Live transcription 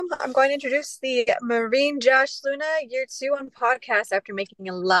I'm going to introduce the Marine Josh Luna, year two on podcast after making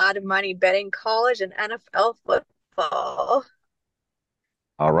a lot of money betting college and NFL football.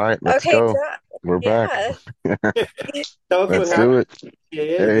 All right, let's Okay, go. Josh. We're back. Yeah. Tell us what Let's do happened it. to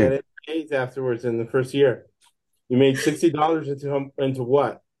NCAAs Hey, at NCAAs afterwards in the first year. You made $60 into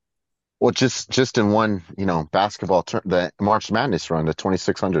what? well, just in one, basketball the March Madness run, the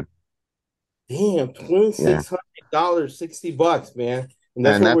 2600. Damn, twenty Yeah, six hundred dollars, $60, man. And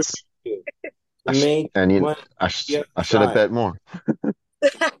that's and what we're that's doing. I We sh make and you, money I the I should have other side. bet more.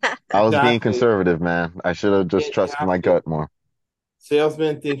 I was being Exactly. conservative, man. I should have just You trusted have my to. gut more.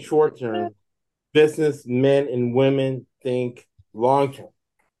 Salesmen think short term. Businessmen and women think long term.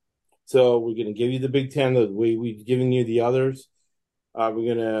 So we're going to give you the Big Ten the way we've given you the others.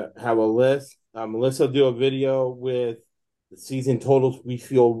 We're gonna have a list. Melissa will do a video with the season totals. We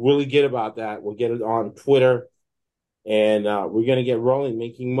feel really good about that. We'll get it on Twitter, and we're gonna get rolling,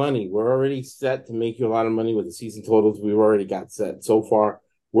 making money. We're already set to make you a lot of money with the season totals. We've already got set so far.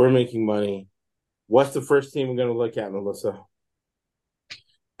 We're making money. What's the first team we're gonna look at, Melissa?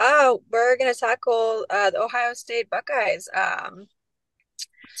 Oh, we're gonna tackle the Ohio State Buckeyes.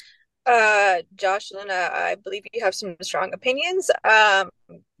 Josh Luna, I believe you have some strong opinions.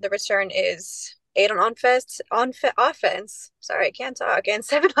 The return is eight on offense. Sorry, I can't talk, and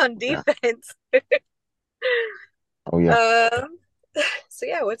seven on Yeah. defense. Oh yeah. Um, so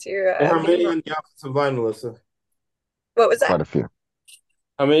yeah, what's your And how opinion many on on the offensive line, Melissa? what was that? Quite a few.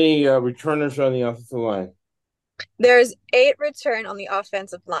 How many returners are on the offensive line? There's eight return on the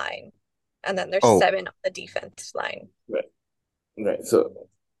offensive line, and then there's Oh, seven on the defense line. Right, right. So,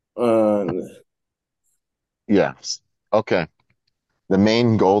 um, yeah. Okay. The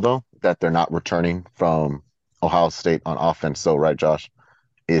main goal, though, that they're not returning from Ohio State on offense, though, right, Josh,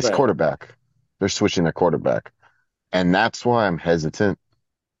 is right. quarterback. They're switching their quarterback. And that's why I'm hesitant.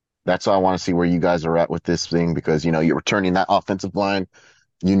 That's why I want to see where you guys are at with this thing because, you're returning that offensive line.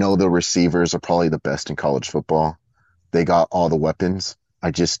 The receivers are probably the best in college football. They got all the weapons.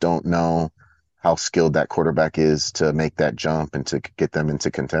 I just don't know how skilled that quarterback is to make that jump and to get them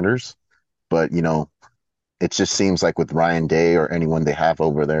into contenders. But, it just seems like with Ryan Day or anyone they have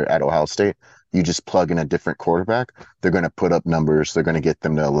over there at Ohio State, you just plug in a different quarterback, they're going to put up numbers. They're going to get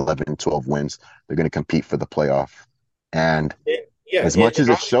them to 11, 12 wins. They're going to compete for the playoff. And Yeah, as much and as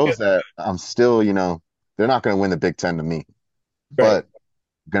it all shows because that I'm still, they're not going to win the Big Ten to me, right. but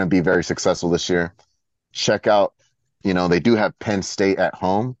going to be very successful this year. Check out, they do have Penn State at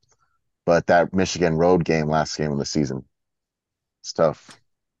home, but that Michigan road game, last game of the season, it's tough.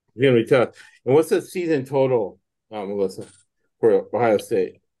 It's gonna be tough. And what's the season total, Melissa, for Ohio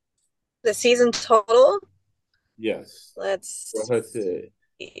State? The season total, Yes, for let's Ohio State.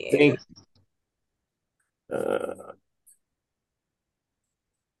 see. Think uh,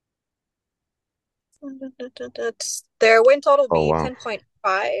 Their win total will Oh, be wow. 10.5,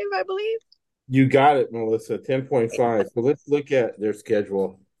 I believe. you got it, Melissa. 10.5. So let's look at their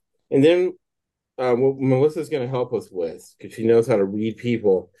schedule, and then what Melissa's gonna help us with because she knows how to read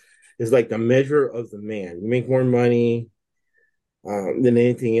people is like the measure of the man. You make more money than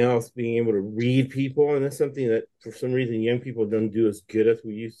anything else, being able to read people, and that's something that for some reason young people don't do as good as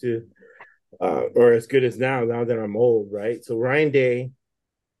we used to. Or as good as now that I'm old, right? So Ryan Day,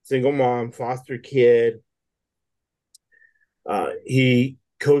 single mom, foster kid. He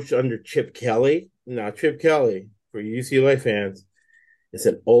coached under Chip Kelly. Now, Chip Kelly, for UCLA fans, is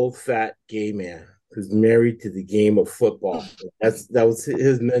an old fat gay man who's married to the game of football. That was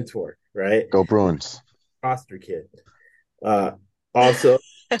his mentor, right? Go Bruins. Foster kid. Uh, Also,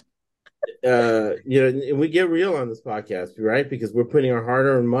 and we get real on this podcast, right? Because we're putting our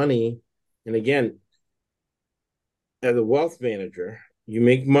hard-earned money, and again, as a wealth manager, you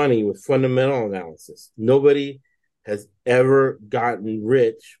make money with fundamental analysis. Nobody has ever gotten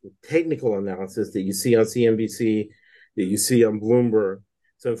rich with technical analysis that you see on CNBC, that you see on Bloomberg.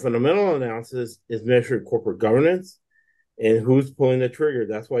 So fundamental analysis is measured corporate governance and who's pulling the trigger.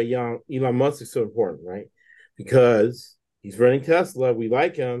 That's why Elon Musk is so important, right? Because he's running Tesla. We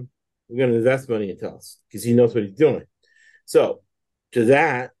like him. We're going to invest money in Tesla because he knows what he's doing. So to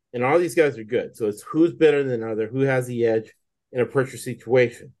that, and all these guys are good. So it's who's better than other, who has the edge in a pressure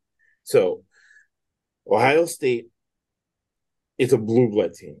situation. So Ohio State is a blue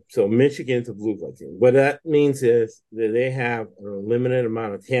blood team. So Michigan's a blue blood team. What that means is that they have a limited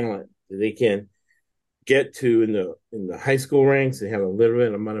amount of talent that they can get to in the high school ranks. They have a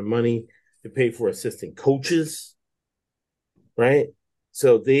limited amount of money to pay for assistant coaches, right?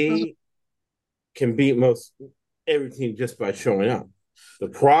 So Mhm. they can beat most every team just by showing up. The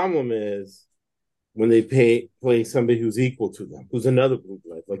problem is when they play somebody who's equal to them, who's another blue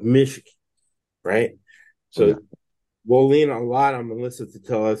blood, like Michigan, right? Yeah. So we'll lean a lot on Melissa to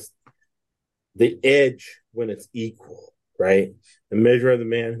tell us the edge when it's equal, right? The measure of the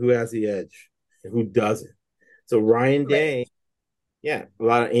man who has the edge and who doesn't. So Ryan Right. Day, yeah, a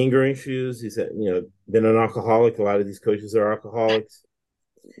lot of anger issues. He said, been an alcoholic. A lot of these coaches are alcoholics.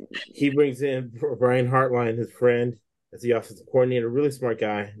 He brings in Brian Hartline, his friend, as the offensive coordinator. Really smart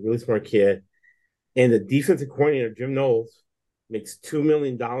guy, really smart kid. And the defensive coordinator, Jim Knowles, makes $2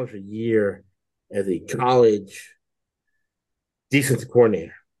 million a year as a college defensive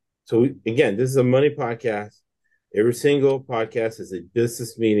coordinator. So again, this is a money podcast. Every single podcast is a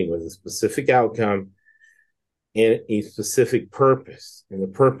business meeting with a specific outcome and a specific purpose. And the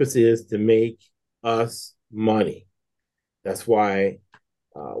purpose is to make us money. That's why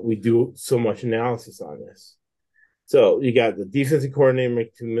we do so much analysis on this. So you got the defensive coordinator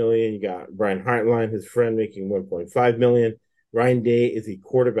making $2 million. You got Brian Hartline, his friend, making $1.5 million. Ryan Day is a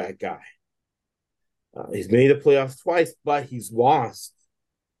quarterback guy. He's made the playoffs twice, but he's lost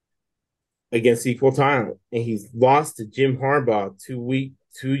against equal talent, and he's lost to Jim Harbaugh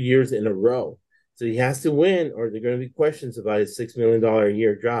 2 years in a row. So he has to win, or there are going to be questions about his $6 million a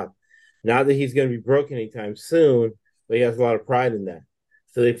year job. Not that he's going to be broke anytime soon, but he has a lot of pride in that.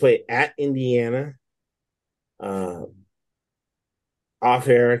 So they play at Indiana. Off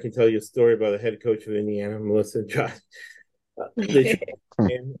air, I can tell you a story about the head coach of Indiana, Melissa and Josh. They should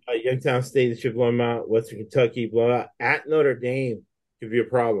Youngstown State, they should blow them out. Western Kentucky, blow out. At Notre Dame could be a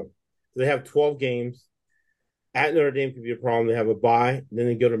problem. So they have 12 games. At Notre Dame could be a problem. They have a bye. Then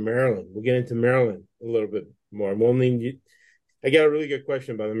they go to Maryland. We'll get into Maryland a little bit more. I got a really good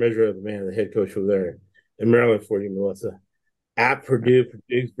question about the measure of the man, the head coach over there in Maryland for you, Melissa. At Purdue,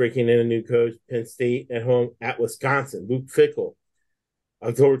 Purdue's breaking in a new coach. Penn State at home. At Wisconsin, Luke Fickell,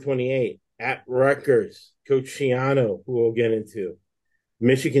 October 28th. At Rutgers, Coach Schiano, who we'll get into.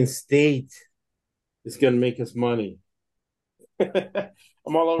 Michigan State is going to make us money.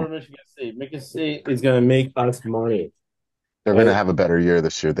 I'm all over Michigan State. Michigan State is going to make us money. They're going to have a better year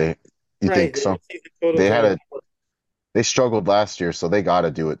this year. You Right. think so? They struggled last year, so they got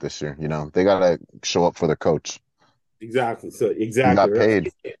to do it this year. They got to show up for the coach. Exactly. So He exactly. got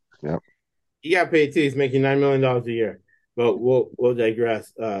paid. Yep. He got paid too. He's making $9 million a year. But we'll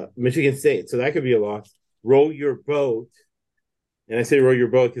digress. Michigan State. So that could be a loss. Roll your boat. And I say roll your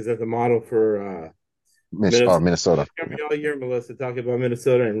boat because that's a model for Minnesota. All year, Melissa, talking about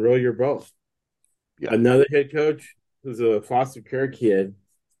Minnesota and roll your boat. Yeah. Another head coach who's a foster care kid,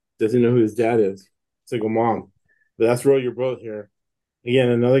 doesn't know who his dad is, single mom. But that's roll your boat here. Again,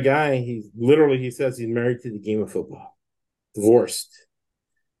 another guy, he says he's married to the game of football. Divorced.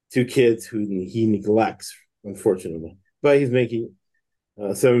 2 kids who he neglects, unfortunately. But he's making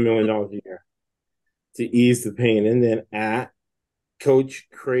 $7 million a year to ease the pain. And then at Coach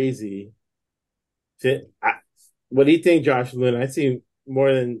Crazy. What do you think, Josh Lynn? I see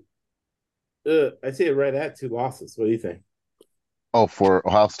more than I see it right at 2 losses. What do you think? Oh, for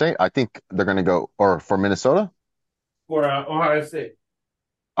Ohio State, I think they're going to go, or for Minnesota? For Ohio State.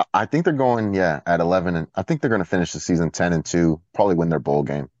 I think they're going, at 11, and I think they're going to finish the season 10-2, probably win their bowl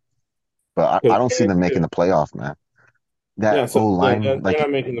game. But I don't see them making the playoff, man. O-line, they're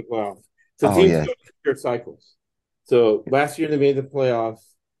not making the playoffs. So oh, teams yeah. go through their cycles. So last year they made the playoffs.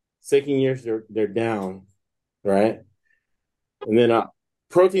 Second years they're down, right? And then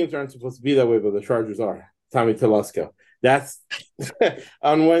pro teams aren't supposed to be that way, but the Chargers are. Tommy Telesco. That's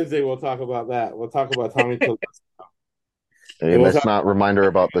on Wednesday. We'll talk about that. We'll talk about Tommy Telesco. Hey, let's not remind her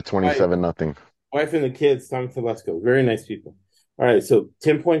about the 27-0. Wife and the kids, Tommy Telesco. Very nice people. All right, so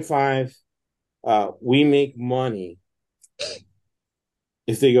 10.5. We make money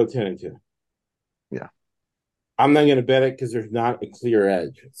if they go 10-2. Yeah. I'm not going to bet it because there's not a clear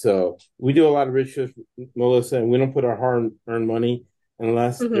edge. So we do a lot of research, Melissa, and we don't put our hard-earned money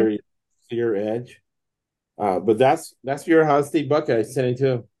unless there is a clear edge. But that's your Ohio State Buckeyes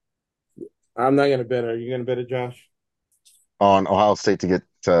 10-2. I'm not going to bet it. Are you going to bet it, Josh? On Ohio State to get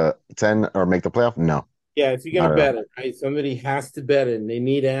to 10 or make the playoff? No. Yeah, if you're going to bet it, right? Somebody has to bet it, and they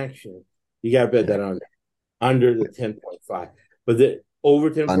need action. You got to bet that under the 10.5. But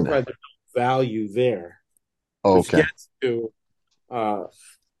over 10.5, there's no value there. Okay. Which gets to,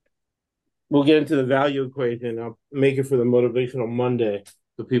 we'll get into the value equation. I'll make it for the Motivational Monday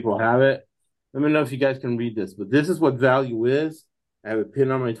so people have it. Let me know if you guys can read this. But this is what value is. I have it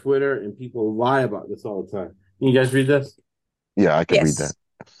pinned on my Twitter, and people lie about this all the time. Can you guys read this? Yeah, I can read that.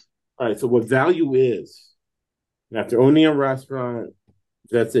 All right, so what value is, after owning a restaurant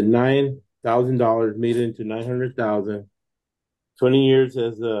that's at $9,000, made it into $900,000, 20 years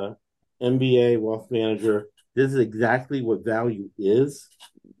as a MBA, wealth manager. This is exactly what value is,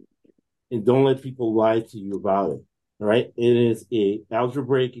 and don't let people lie to you about it. All right, it is a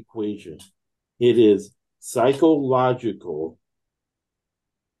algebraic equation. It is psychological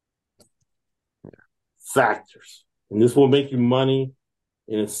factors, and this will make you money,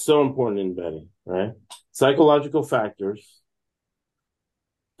 and it's so important in betting. Right, psychological factors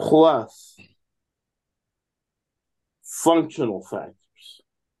plus functional factors.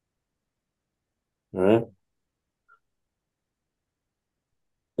 All right.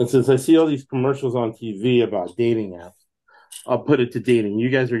 And since I see all these commercials on TV about dating apps, I'll put it to dating. You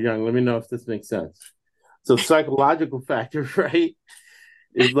guys are young. Let me know if this makes sense. So psychological factors, right?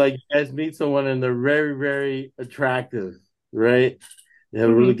 Is like you guys meet someone and they're very, very attractive, right? They have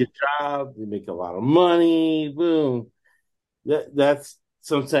a really Hmm. good job, they make a lot of money, boom. That's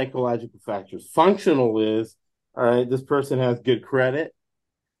some psychological factors. Functional is, all right, this person has good credit.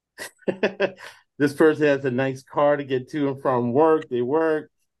 This person has a nice car to get to and from work. They work.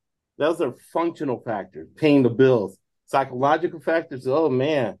 Those are functional factors, paying the bills. Psychological factors, oh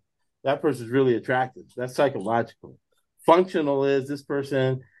man, that person's really attractive. That's psychological. Functional is this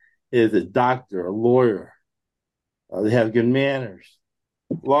person is a doctor, a lawyer. They have good manners,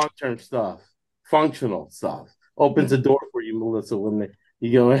 long term stuff, functional stuff. Opens the door for you, Melissa, when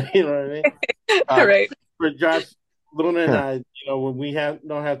you go in, you know what I mean? Uh, Right. for Josh, Luna and Huh. I, when we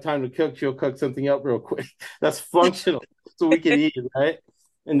don't have time to cook, she'll cook something up real quick. That's functional, so we can eat it, right?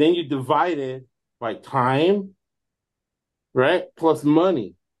 And then you divide it by time, right, plus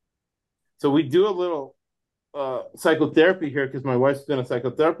money. So we do a little psychotherapy here because my wife's been a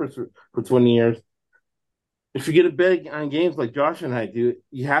psychotherapist for 20 years. If you get a bet on games like Josh and I do,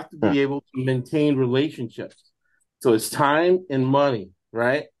 you have to Huh. be able to maintain relationships. So it's time and money,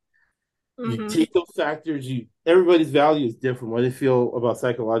 right? You Hmm. take those factors, everybody's value is different. What they feel about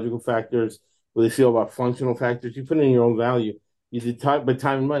psychological factors, what they feel about functional factors, you put in your own value. You did time by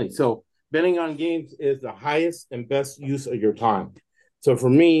time and money. So betting on games is the highest and best use of your time. So for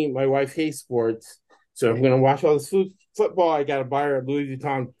me, my wife hates sports. So if I'm gonna watch all this football, I gotta buy her a Louis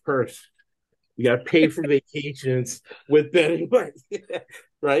Vuitton purse. You gotta pay for vacations with betting money,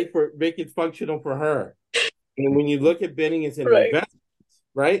 right? For make it functional for her. And when you look at betting as an Right. investment,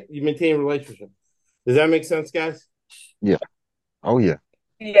 right? You maintain a relationship. Does that make sense, guys? Yeah. Oh yeah.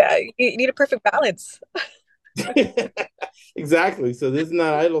 Yeah, you need a perfect balance. Exactly. So this is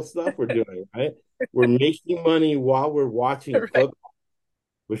not idle stuff we're doing, right? We're making money while we're watching Right. football,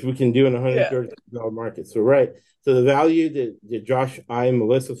 which we can do in a Yeah. $130 market. So right. So the value that Josh, I, and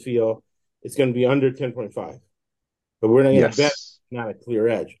Melissa feel it's going to be under 10.5, but we're not going to bet Yes. not a clear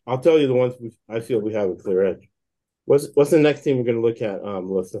edge. I'll tell you the ones I feel we have a clear edge. What's the next team we're going to look at,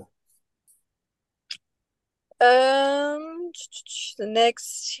 Melissa? The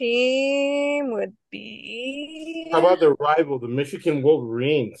next team would How be about the rival, the Michigan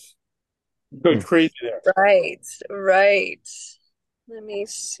Wolverines? Go Hmm. crazy there. right, right. Let me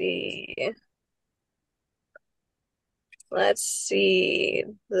see. Let's see.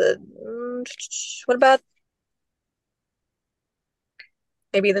 What about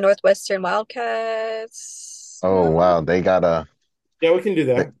maybe the Northwestern Wildcats? Oh No? wow, they got a Yeah, we can do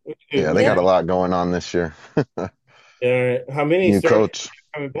they, that. yeah, We they Yeah. got a can lot going on this year. how many New starters coach.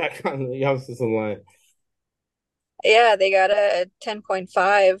 coming back on the young system line? Yeah, they got a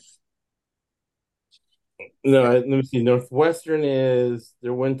 10.5. No, let me see. Northwestern is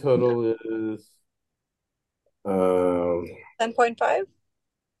their win Yeah. total is um 10.5,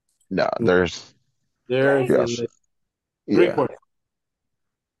 No, there's theirs right? is yes. three Yeah. point.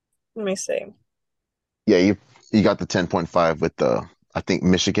 Let me see. Yeah, you got the 10.5 with the I think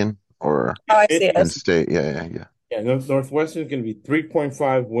Michigan or Oh, I see. I Penn see. State. Yeah, yeah, yeah. Yeah, Northwestern is going to be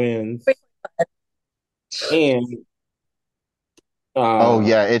 3.5 wins, and Oh uh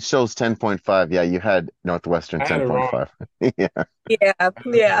yeah, it shows 10.5. Yeah, you had Northwestern I had it wrong. 10.5. Yeah. Yeah,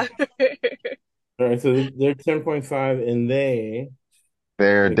 yeah. All right, so they're 10.5, and they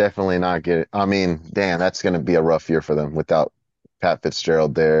They're definitely not getting. I mean, damn, that's going to be a rough year for them without Pat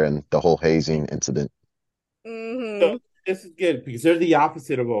Fitzgerald there and the whole hazing incident. so Hmm. this is good because they're the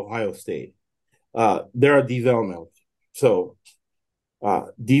opposite of Ohio State. They're a developmental. So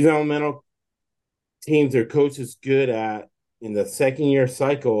developmental teams their coach is good at in the second year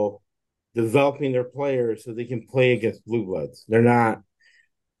cycle developing their players so they can play against blue bloods. They're not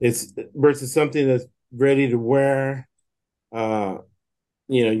it's versus something that's ready to wear. Uh,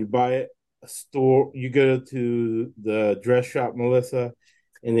 you buy it a store, you go to the dress shop, Melissa,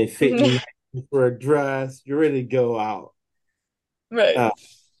 and they fit you for a dress. You're ready to go out. Right. Uh,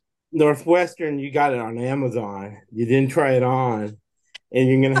 Northwestern, you got it on Amazon. You didn't try it on, and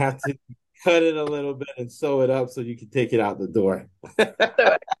you're gonna have to cut it a little bit and sew it up so you can take it out the door. So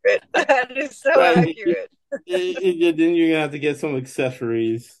accurate. That is so Right? accurate. Then you're gonna have to get some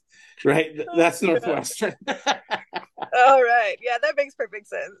accessories. Right? Oh That's God. Northwestern. All right. Yeah, that makes perfect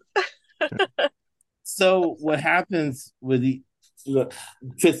sense. So what happens with the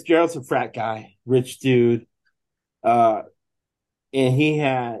Fitzgerald's a frat guy, rich dude, uh, and he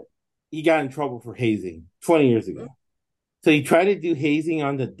got in trouble for hazing 20 years ago. So he tried to do hazing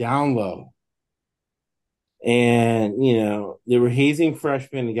on the down low. And, they were hazing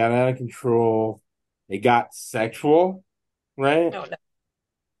freshmen. It got out of control. It got sexual, right? No, no. Oh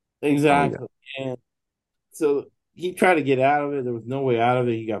yeah. Exactly. And so he tried to get out of it. There was no way out of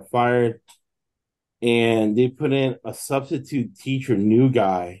it. He got fired. And they put in a substitute teacher, new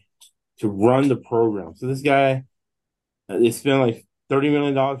guy, to run the program. So this guy, they spent like $30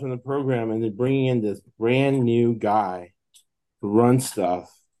 million on the program, and they're bringing in this brand new guy to run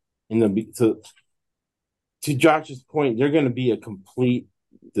stuff. So to Josh's point, they're going to be a complete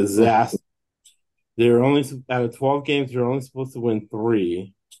disaster. They're only out of 12 games, they're only supposed to win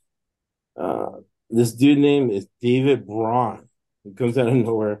 3. Uh, this dude name is David Braun. He comes out of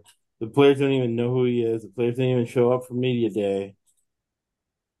nowhere. The players don't even know who he is. The players don't even show up for media day,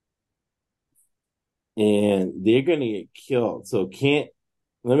 and they're going to get killed. So can't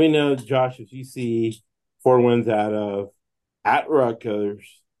let me know, Josh, if you see 4 wins out of at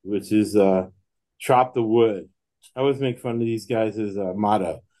Rutgers, which is chop the wood. I always make fun of these guys'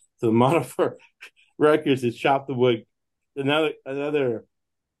 motto. So the motto for Rutgers is chop the wood. Another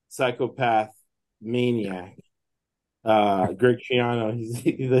psychopath maniac. Greg Schiano, he's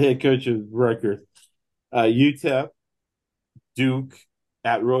the head coach of Rutgers. UTEP, Duke,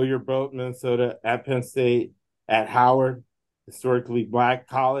 at Row Your Boat, Minnesota, at Penn State, at Howard, historically black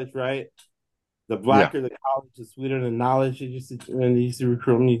college, right? The Yeah. blacker the college, the sweeter the knowledge. When they used to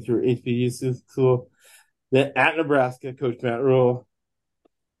recruit me through HBCU school. Then at Nebraska, Coach Matt Rule,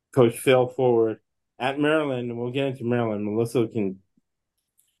 Coach Phil Forward. At Maryland, and we'll get into Maryland. Melissa can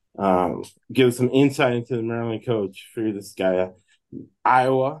give some insight into the Maryland coach. Figure this guy out.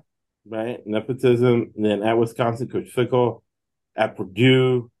 Iowa, right? Nepotism. And then at Wisconsin, Coach Fickle. At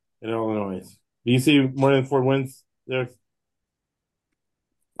Purdue, and Illinois. Do you see more than 4 wins there?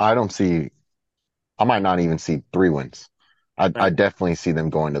 I don't see. I might not even see 3 wins. I Right. definitely see them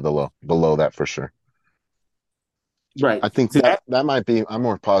going to the low below that for sure. Right. I think See that that? that might be. I'm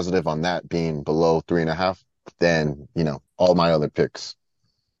more positive on that being below 3.5 than all my other picks.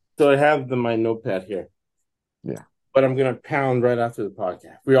 So I have my notepad here, Yeah. but I'm going to pound right after the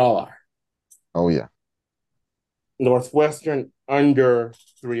podcast. We all are. Oh yeah. Northwestern under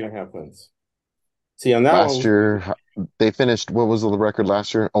 3.5 wins. See, on that Last one, year they finished. What was the record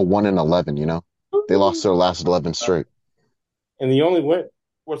last year? Oh, 1-11. They lost their last 11 straight. and the only win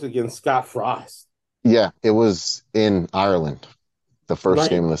was against Scott Frost. Yeah, it was in Ireland, the first Right.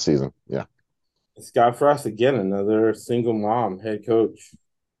 game of the season. Yeah. Scott Frost, again, another single mom head coach.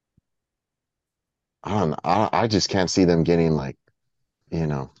 I don't know. I just can't see them getting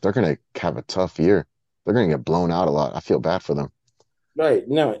they're gonna have a tough year. They're gonna get blown out a lot. I feel bad for them. Right.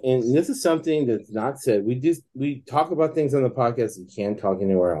 No, and this is something that's not said. We talk about things on the podcast we can't talk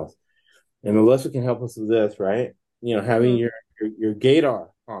anywhere else. And Melissa can help us with this, right? Having Mhm. your gaydar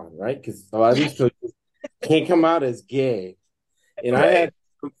on, right? Because a lot of these coaches can't come out as gay. And I Right. had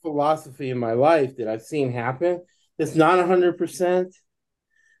some philosophy in my life that I've seen happen. It's not 100%,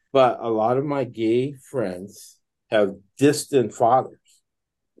 but a lot of my gay friends have distant fathers,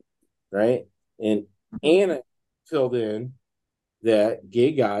 right? And Mhm. Anna filled in that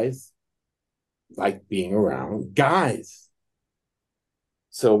gay guys like being around guys.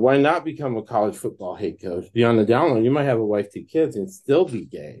 So why not become a college football head coach? Be on the down low. You might have a wife, 2 kids, and still be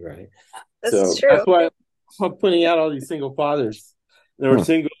gay, right? That's So that's true. why I'm putting out all these single fathers. There were Hmm.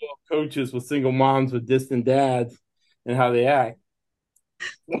 single coaches with single moms with distant dads and how they act.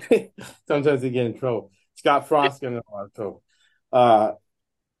 Sometimes they get in trouble. Scott Frost got in a lot of trouble. Uh,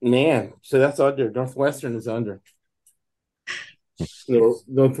 man, so that's under. Northwestern is under.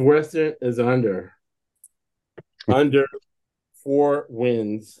 Northwestern is under 4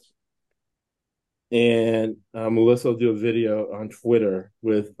 wins. And Melissa will do a video on Twitter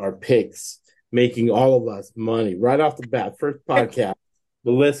with our picks, making all of us money right off the bat. First podcast,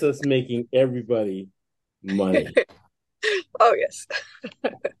 Melissa's making everybody money. Oh, yes.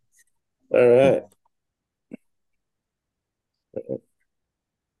 All right.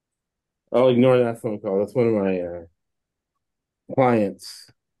 I'll ignore that phone call. That's one of my clients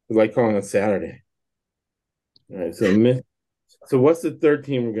who like calling on Saturday. All right. So what's the third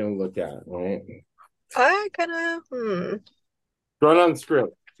team we're going to look at? All right. I kind of, Run on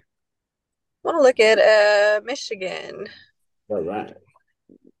script. Want to look at Michigan. All right.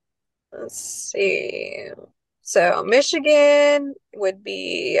 Let's see. So Michigan would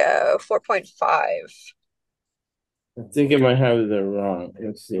be 4.5. I think I might have it wrong.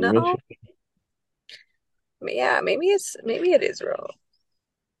 Let's see. No, Michigan. yeah, maybe it is wrong.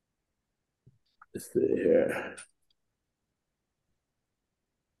 Let's see here.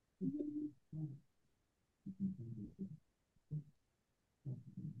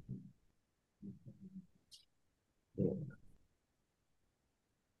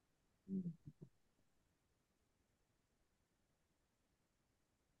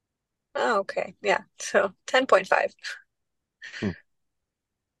 Oh, okay. Yeah. So 10.5. Hmm.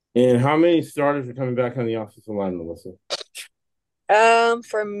 And how many starters are coming back on the offensive line, Melissa?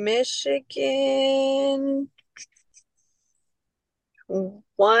 For Michigan,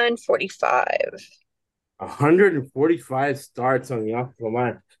 145. 145 starts on the offensive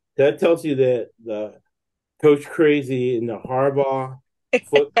line. That tells you that the Coach Crazy and the Harbaugh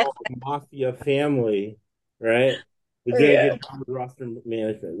football mafia family, right, is doing a Yeah. good job with roster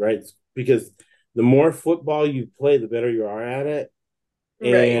management, right? Because the more football you play, the better you are at it.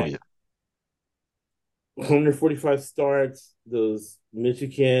 Right. Oh And yeah. 145 starts, those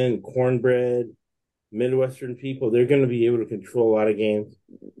Michigan cornbread Midwestern people, they're going to be able to control a lot of games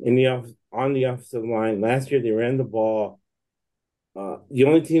on the offensive line. Last year, they ran the ball. The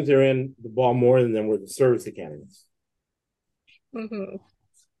only teams that ran the ball more than them were the service academies. Hmm.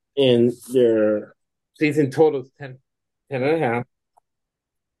 And their season total is 10 and a half,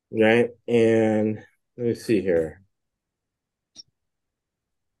 right? And let me see here.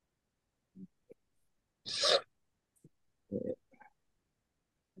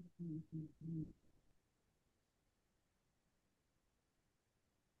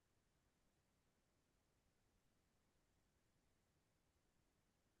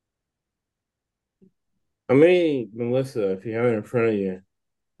 How many, Melissa, if you have it in front of you,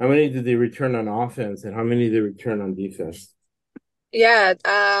 how many did they return on offense and how many did they return on defense? Yeah.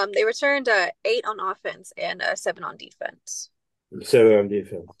 They returned 8 on offense and 7 on defense. 7 on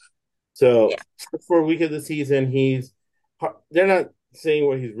defense. Yeah. So, for a week of the season, they're not saying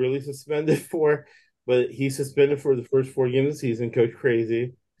what he's really suspended for, but he's suspended for the first 4 games of the season, Coach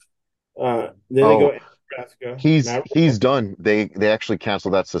Crazy. Then they go Oh, at Nebraska. he's Matt he's Rule, done. They actually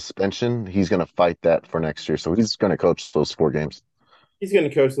canceled that suspension. He's gonna fight that for next year. So he's gonna coach those 4 games. he's going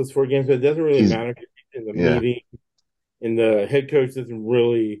to coach those 4 games, but it doesn't really He's matter in the yeah. meeting, and the head coach doesn't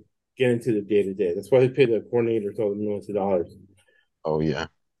really get into the day to day. That's why they pay the coordinators all the millions of dollars. Oh yeah.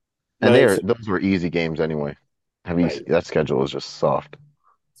 And Right. So, those were easy games anyway. right. That schedule was just soft.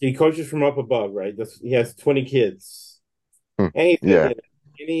 So he coaches from up above, right? He has 20 kids. Hmm. And he said Yeah. that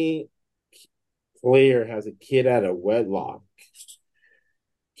any player has a kid out of wedlock,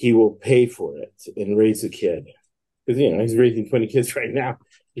 he will pay for it and raise a kid. Because, he's raising 20 kids right now.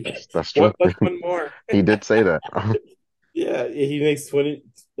 That's One true. plus one more. He did say that. Yeah, he makes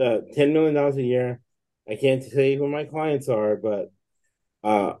 $10 million a year. I can't tell you who my clients are, but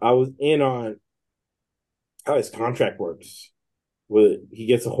I was in on how his contract works. He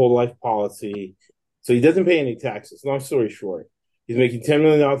gets a whole life policy, so he doesn't pay any taxes. Long story short, he's making $10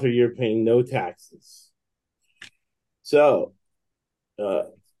 million a year, paying no taxes. So, uh,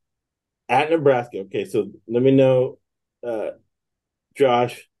 at Nebraska, okay. So let me know, uh,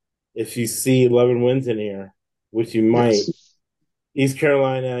 Josh, if you see 11 wins in here, which you might. Yes. East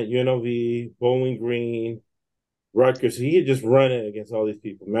Carolina, UNLV, Bowling Green, Rutgers. So he could just run it against all these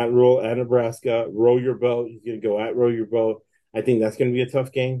people. Matt Rule at Nebraska, row your boat. He's going to go at row your boat. I think that's going to be a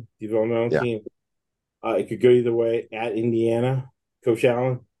tough game. Developmental Yeah. team. It could go either way. At Indiana, Coach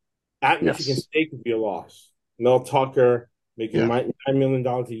Allen. At Michigan Yes. State could be a loss. Mel Tucker making Yeah. $9 million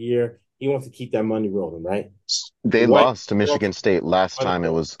a year. He wants to keep that money rolling, right? They White lost to Michigan State last time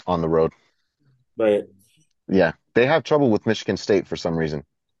it was on the road. right? Yeah. They have trouble with Michigan State for some reason.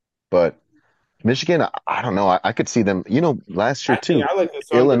 But Michigan, I don't know. I could see them, last year I think too. I like this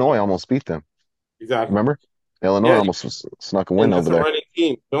under. Illinois almost beat them. Exactly. Remember? Illinois Yeah, almost snuck a and win that's over a there. running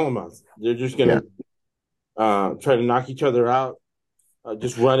team. Philomath. They're just Yeah. gonna try to knock each other out,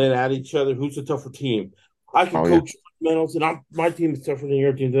 just running at each other. Who's the tougher team? I can Oh yeah. coach fundamentals, and my team is tougher than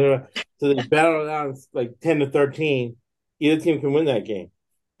your team. So they battle it out. It's like 10-13. Either team can win that game.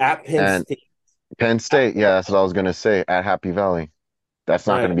 At Penn And State, Penn State, yeah, that's what I was gonna say at Happy Valley. That's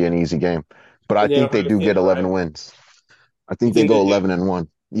not gonna right? be an easy game. But I And then think they Ohio do State get at 11 Rival. wins. I You think they think go they do? 11-1.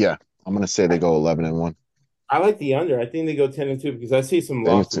 Yeah, I'm gonna say they go 11-1. I like the under. I think they go 10-2 because I see some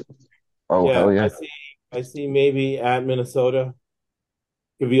They, losses. oh Yeah, hell I yeah. see. I see maybe at Minnesota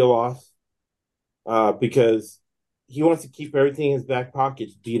could be a loss because he wants to keep everything in his back pocket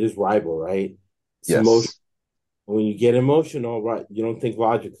to beat his rival, right? It's emotion. Yes. When you get emotional, right, you don't think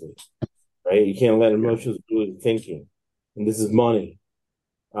logically, right? You can't let Yeah. emotions do the thinking. And this is money.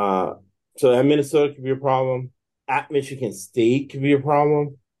 Uh, so at Minnesota could be a problem. At Michigan State could be a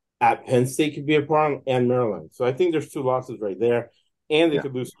problem. At Penn State could be a problem, and Maryland. So I think there's two losses right there, and they Yeah.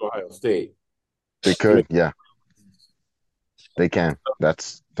 could lose to Ohio State. They I mean, could. Yeah, they can.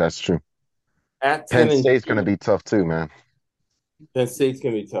 That's true. at Penn 10 and State's going to be tough too, man. Penn State's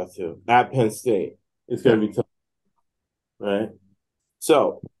going to be tough too. At Penn State, it's going Yeah. to be tough, right?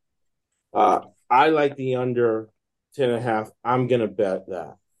 So uh, I like the under 10.5. I'm going to bet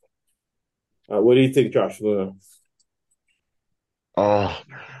that. What do you think, Josh Luna? Oh,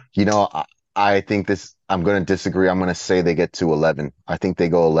 you know, I think I'm going to disagree. I'm going to say they get to 11. I think they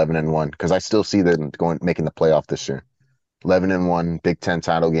go 11-1 because I still see them going making the playoff this year. 11-1, Big Ten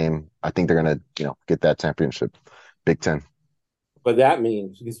title game. I think they're going to, get that championship. Big Ten. But that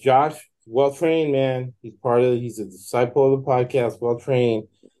means because Josh, well trained man, he's a disciple of the podcast, well trained.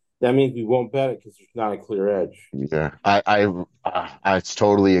 That means we won't bet it because there's not a clear edge. Yeah, I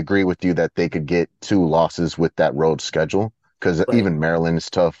totally agree with you that they could get two losses with that road schedule because Right. even Maryland is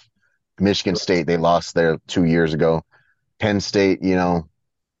tough. Michigan State, they lost there 2 years ago. Penn State,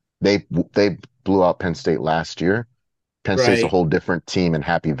 they blew out Penn State last year. Penn State's a Right. whole different team in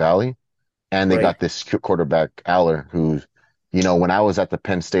Happy Valley, and they Right. got this quarterback Aller, who, when I was at the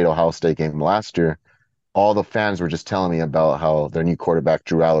Penn State Ohio State game last year, all the fans were just telling me about how their new quarterback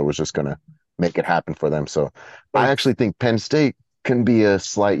Drew Aller was just gonna make it happen for them. So I Right. actually think Penn State can be a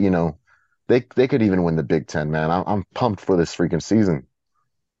slight, they could even win the Big Ten, man. I'm pumped for this freaking season.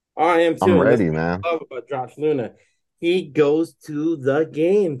 I am I'm too. And that's ready, what man. I love about Josh Luna. He goes to the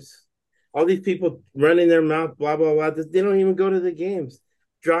games. All these people running their mouth, blah, blah, blah. They don't even go to the games.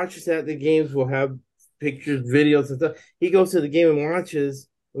 Josh is at the games, will have pictures, videos, and stuff. He goes to the game and watches.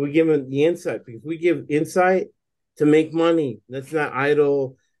 And we give him the insight because we give insight to make money. That's not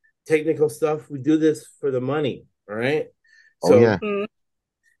idle technical stuff. We do this for the money. All right. Oh yeah, So, Mm. so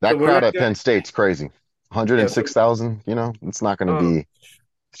that we're crowd not at gonna. Penn State's crazy. Yeah. So, 106,000, it's not going to oh, be.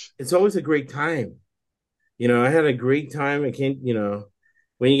 it's always a great time. I had a great time. I can't,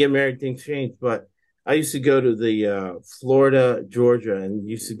 when you get married, things change. But I used to go to the Florida, Georgia, and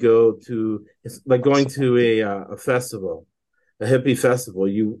used to go to it's like going to a festival, a hippie festival.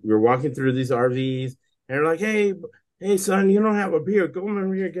 You're walking through these RVs, and they're like, hey, son, you don't have a beer. Go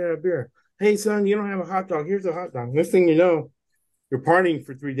over here and get a beer. Hey, son, you don't have a hot dog. Here's a hot dog. Next thing you know, you're partying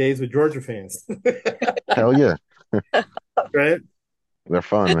for 3 days with Georgia fans, Hell yeah, right? they're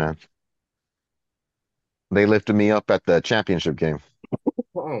fun, man. They lifted me up at the championship game.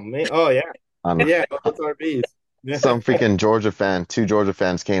 Oh man, oh yeah, On yeah, those RVs. Yeah. some freaking two Georgia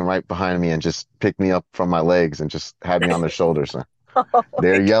fans came right behind me and just picked me up from my legs and just had me on their shoulders. Oh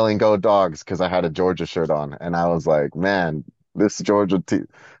They're my yelling "Go Dogs" because I had a Georgia shirt on, and I was like, "Man, this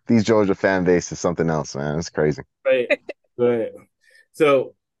these Georgia fan base is something else, man. It's crazy." Right, right.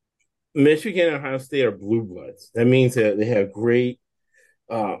 So Michigan and Ohio State are blue bloods. That means that they have great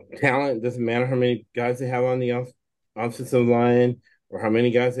talent. Doesn't matter how many guys they have on the offensive line or how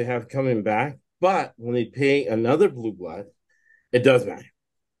many guys they have coming back. But when they pay another blue blood, it does matter,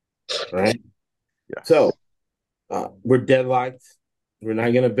 right? Yes. So we're deadlocked. We're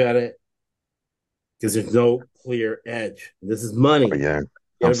not going to bet it because there's no clear edge. This is Oh, money. yeah. You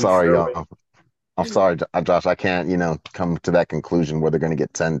got I'm to be sorry, fair. y'all. I'm sorry, Josh. I can't, come to that conclusion where they're going to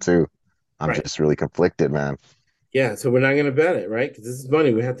get 10-2. I'm Right. just really conflicted, man. Yeah, so we're not going to bet it, right? Because this is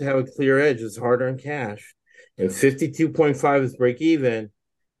money. We have to have a clear edge. It's hard earned cash. And 52.5 is break even.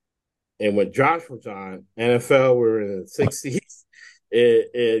 And when Josh was on, NFL, we're in the 60s.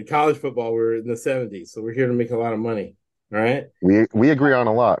 In college football, we're in the 70s. So we're here to make a lot of money. All right. We agree on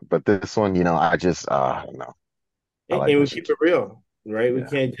a lot, but this one, I don't know. I like And we keep Michigan. it real, right? We Yeah.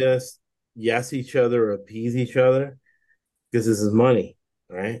 can't just yes each other or appease each other because this is money.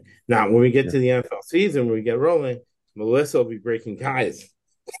 All right. Now, when we get Yeah. to the NFL season, when we get rolling, Melissa will be breaking ties.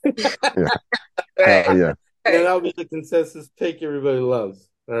 Yeah. Hell right. yeah. And then Right. that'll be the consensus pick everybody loves.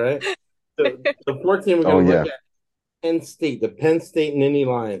 All right. The fourth team we're Oh going to look yeah. at Penn State, the Penn State Nittany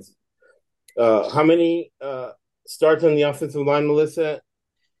Lions. How many starts on the offensive line, Melissa?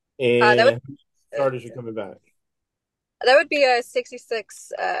 That would And uh, starters are coming back. that would be a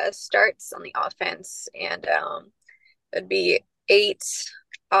 66 starts on the offense, and it'd be eight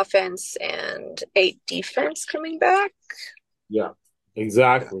offense and eight defense coming back. Yeah,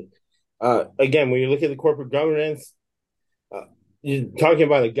 exactly. Again, when you look at the corporate governance, uh, you're talking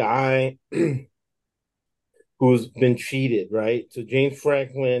about a guy who's been cheated, right? So James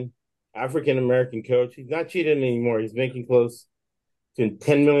Franklin African American coach. He's not cheating anymore. He's making close to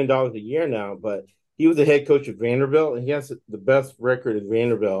 $10 million a year now, but he was the head coach of Vanderbilt, and he has the best record in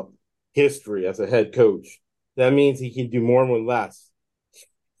Vanderbilt history as a head coach. That means he can do more with less.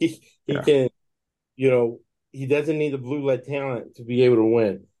 He Yeah. can, you know, he doesn't need the blue lead talent to be able to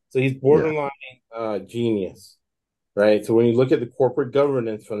win. So he's Yeah. borderline genius, right? So when you look at the corporate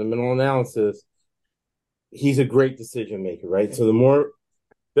governance fundamental analysis, he's a great decision maker, right? So the more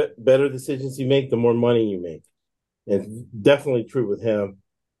better decisions you make, the more money you make. And it's definitely true with him.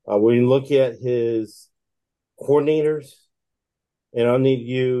 When you look at his coordinators, and I'll need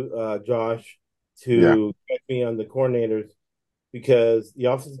you, Josh, Yeah. to check me on the coordinators because the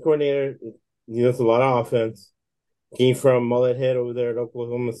offensive coordinator, he knows a lot of offense. Came from Mullet Head over there at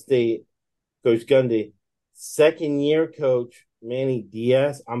Oklahoma State, Coach Gundy. Second year coach, Manny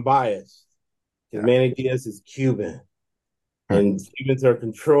Diaz. I'm biased because Yeah. Manny Diaz is Cuban. Huh. And Cubans are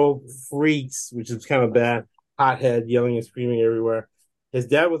control freaks, which is kind of bad. Hothead, yelling and screaming everywhere. His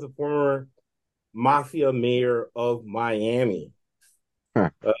dad was a former mafia mayor of Miami. Huh.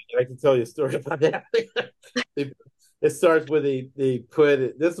 I can tell you a story about that. It starts with they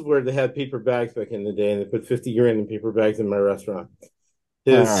put this is where they had paper bags back in the day, and they put 50 grand in paper bags in my restaurant.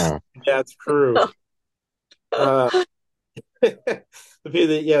 His Huh. dad's crew, uh,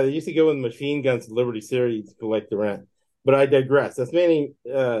 they used to go with machine guns to Liberty City to collect the rent. But I digress. That's Manny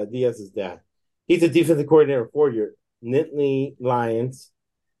Diaz's dad. He's a defensive coordinator for your Nittany Lions,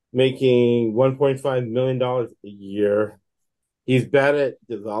 making $1.5 million a year. He's bad at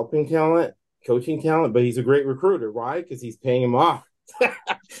developing talent, coaching talent, but he's a great recruiter. Why? Because he's paying him off.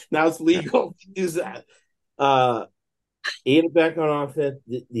 Now it's legal to do that. Eight back on offense.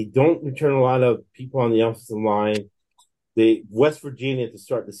 They don't return a lot of people on the offensive line. West Virginia to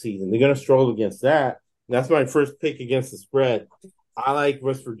start the season. They're going to struggle against that. That's my first pick against the spread. I like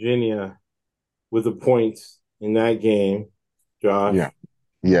West Virginia with the points in that game, Josh. Yeah.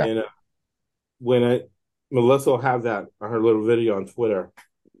 Yeah. And Melissa will have that on her little video on Twitter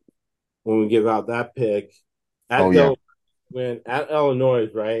when we give out that pick Oh at yeah. at Illinois,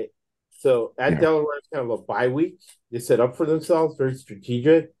 right? So at Yeah. Delaware, it's kind of a bye week. They set up for themselves, very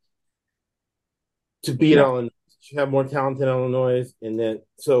strategic to beat Yeah. Illinois. You have more talent in Illinois, and then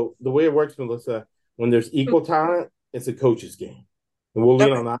so the way it works, Melissa, when there's equal talent, it's a coach's game, and we'll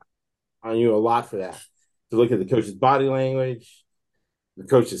lean Okay. on you a lot for that. To look at the coach's body language, the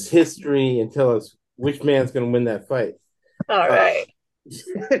coach's history, and tell us which man's going to win that fight. All right.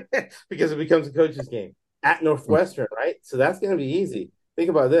 Because it becomes a coach's game at Northwestern, right? So that's going to be easy. Think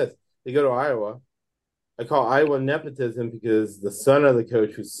about this: they go to Iowa. I call Iowa nepotism because the son of the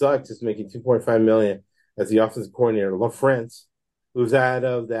coach who sucks is making $2.5 million as the offensive coordinator, LaFrance, who's out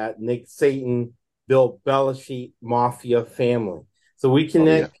of that Nick Saban, Bill Belichick mafia family. So we Oh yeah.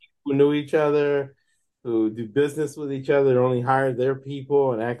 connect people who know each other, who do business with each other, only hire their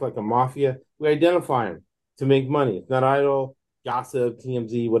people and act like a mafia. We identify them to make money. It's not idle gossip,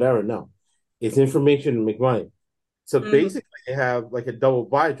 TMZ, whatever. No, it's information to make money. So Mm-hmm. basically, they have like a double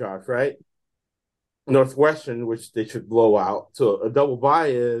buy, Josh, right? Northwestern, which they should blow out. So a double buy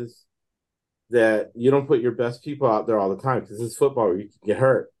is that you don't put your best people out there all the time because this is football where you can get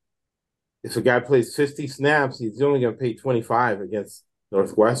hurt. If a guy plays 50 snaps, he's only going to pay 25 against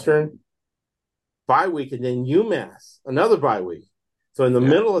Northwestern. Bye week, and then UMass, another bye week. So in the Yeah.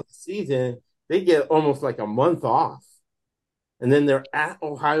 middle of the season, they get almost like a month off. And then they're at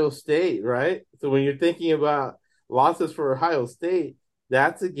Ohio State, right? So when you're thinking about losses for Ohio State,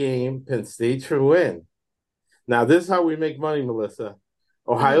 that's a game Penn State should win. Now, this is how we make money, Melissa.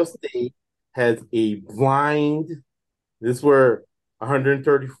 Ohio Mm-hmm. State has a blind, this is where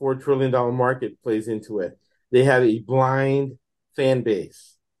 $134 trillion market plays into it. They have a blind fan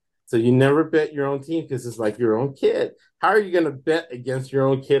base. So you never bet your own team because it's like your own kid. How are you going to bet against your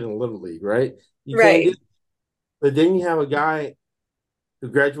own kid in Little League, right? You can't do Right. it. But then you have a guy who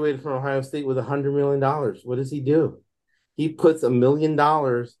graduated from Ohio State with $100 million. What does he do? He puts $1 million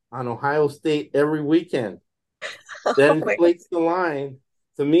on Ohio State every weekend. That Oh my God. inflates the line.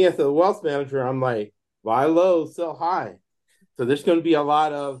 To me, as a wealth manager, I'm like, buy low, sell high. So there's going to be a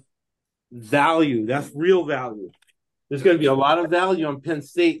lot of value. That's real value. There's going to be a lot of value on Penn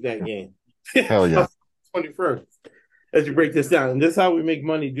State that game. Hell yeah. 21st, as you break this down. And this is how we make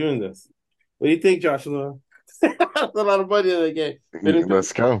money doing this. What do you think, Joshua? That's a lot of money in that game.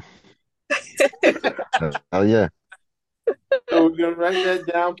 Let's go. Hell yeah. So we're going to write that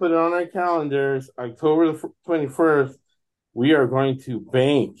down, put it on our calendars. October the 21st, we are going to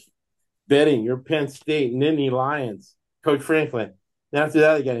bank betting your Penn State Nittany Lions, Coach Franklin. Then after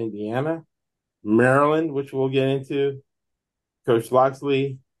that, I got Indiana, Maryland, which we'll get into, Coach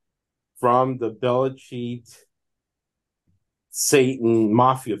Loxley, from the Belichick Satan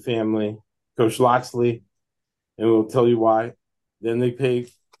Mafia family, Coach Loxley, and we'll tell you why. Then they pay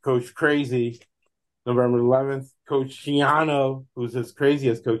Coach Crazy, November 11th. Coach Shiano, who's as crazy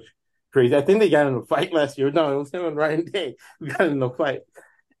as Coach Crazy. I think they got in a fight last year. No, it was him and Ryan Day who got in a fight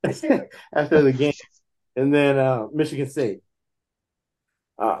after the game. And then Michigan State.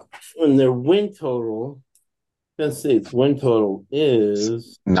 And their win total, Penn State's win total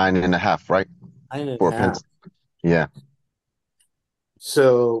is 9.5, right? 9.5. Yeah.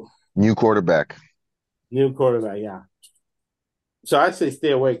 So new quarterback, yeah. So I'd say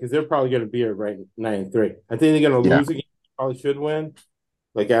stay away because they're probably going to be right 9-3. I think they're going to lose again. Probably should win,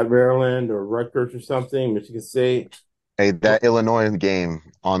 like at Maryland or Rutgers or something. Michigan State. Hey, that Illinois game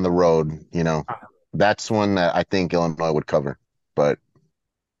on the road, that's one that I think Illinois would cover. But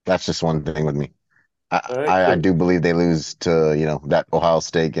that's just one thing with me. I do believe they lose to, that Ohio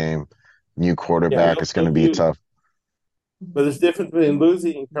State game. New quarterback, it's going to be tough. But there's difference between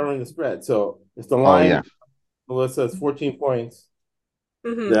losing and covering the spread. So if the line, Melissa, is 14 points,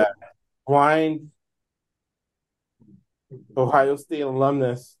 that blind Ohio State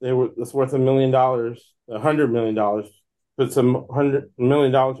alumnus, it's worth $1 million, $100 million, put some $100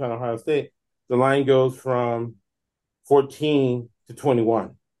 million on Ohio State. The line goes from 14 to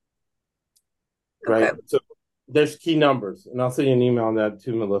 21. Right? Okay. So there's key numbers, and I'll send you an email on that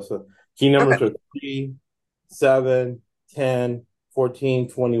too, Melissa. Key numbers are 3, 7, 10, 14,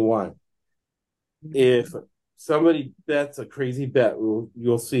 21. If somebody bets a crazy bet,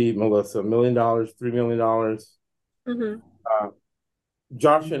 you'll see, Melissa, $1 million, $3 million.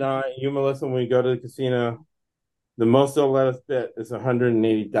 Josh and I, you, Melissa, when we go to the casino, the most they'll let us bet is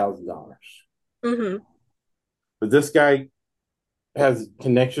 $180,000. But this guy has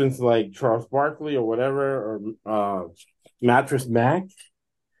connections like Charles Barkley or whatever, or Mattress Mac,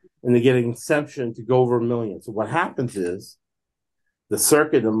 and they get an exemption to go over $1 million. So what happens is the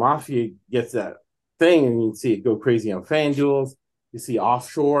circuit, the mafia gets that thing, and you can see it go crazy on FanDuels. You see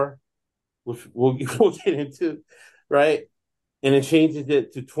offshore, which we'll get into, right? And it changes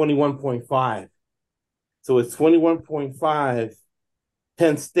it to 21.5. So it's 21.5.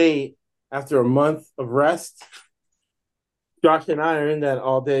 Penn State, after a month of rest, Josh and I are in that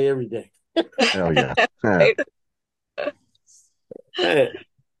all day, every day. Hell yeah.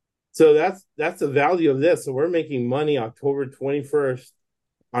 So that's the value of this. So we're making money October 21st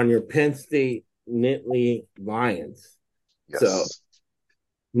on your Penn State Nittany Lions. Yes. So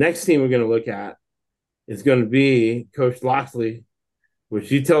next team we're going to look at is going to be Coach Loxley,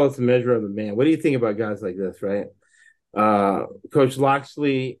 which you tell us the measure of the man. What do you think about guys like this, right? Coach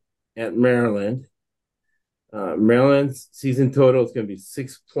Loxley at Maryland. Maryland's season total is going to be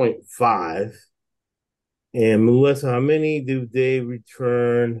 6.5. And Melissa, how many do they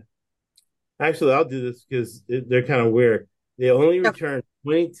return? Actually, I'll do this because they're kind of weird. They only return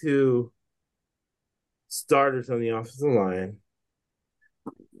 22 starters on the offensive line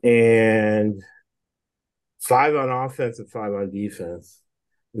and 5 on offense and 5 on defense.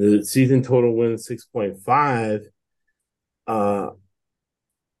 The season total wins 6.5.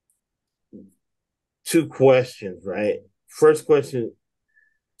 2 questions, right? First question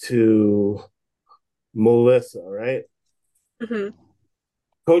to Melissa, right?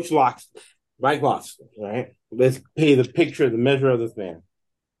 Coach Loxley, Mike Loxley, right? Let's paint the picture, the measure of this man.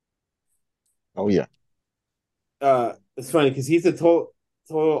 Oh, yeah. It's funny because he's a total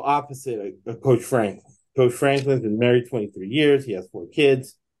opposite of Coach Franklin. Coach Franklin's been married 23 years. He has 4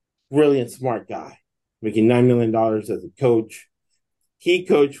 kids. Brilliant, smart guy, making $9 million as a coach. He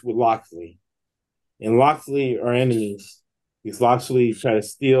coached with Loxley. And Loxley are enemies because Loxley tried to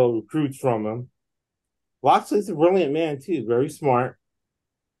steal recruits from him. Loxley's a brilliant man, too, very smart.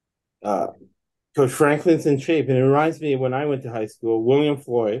 Coach Franklin's in shape. And it reminds me of when I went to high school, William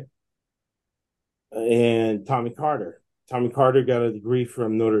Floyd and Tommy Carter. Tommy Carter got a degree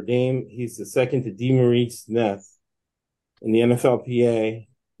from Notre Dame. He's the second to DeMaurice Smith in the NFLPA,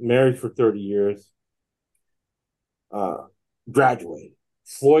 married for 30 years, graduated.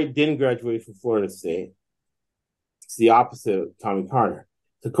 Floyd didn't graduate from Florida State. It's the opposite of Tommy Carter.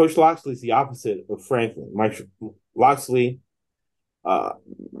 So Coach Loxley is the opposite of Franklin. Mike Loxley,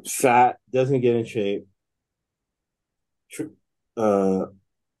 fat, doesn't get in shape.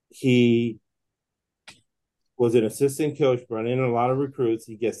 He was an assistant coach, brought in a lot of recruits.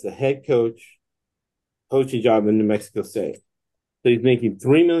 He gets the head coaching job in New Mexico State. So he's making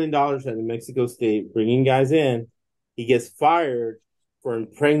 $3 million at New Mexico State, bringing guys in. He gets fired for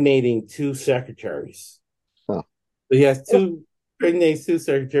impregnating 2 secretaries. Huh. So he has 2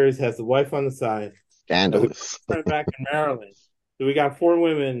 secretaries, has the wife on the side. Scandalous. Back in Maryland, So we got four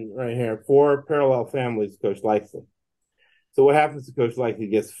women right here, four parallel families. Coach Likely. So what happens to Coach Likely?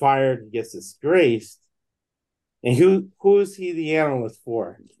 He gets fired, he gets disgraced, and who is he the analyst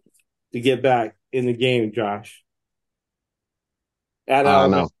for to get back in the game, Josh? At I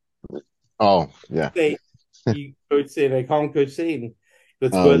don't Alabama know. Oh, yeah. State, Coach Satan. They call him Coach Satan.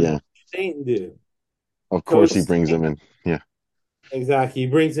 That's Oh, what yeah. Satan do. Of Coach course he brings Satan, him in. Yeah. exactly. He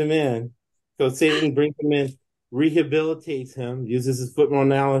brings him in. Coach Satan brings him in, rehabilitates him, uses his football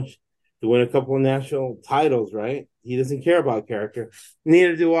knowledge to win a couple of national titles. Right? He doesn't care about character.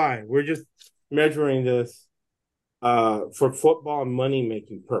 Neither do I. We're just measuring this for football and money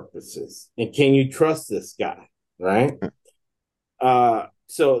making purposes. And can you trust this guy? Right?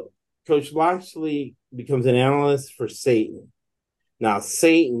 So Coach Loxley becomes an analyst for Satan. Now,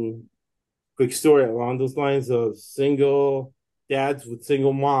 Satan, quick story along those lines of single dads with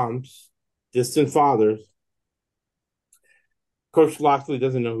single moms, distant fathers. Coach Loxley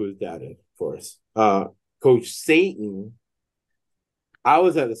doesn't know who his dad is, of course. Coach Satan, I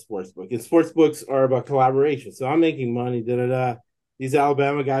was at the sports book, and sports books are about collaboration. So I'm making money, da da da. These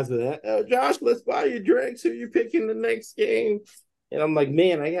Alabama guys with, oh, Josh, let's buy you drinks. Who are you picking the next game? And I'm like,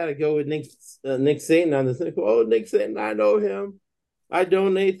 man, I got to go with Nick Saban on this. Oh, Nick Saban, I know him. I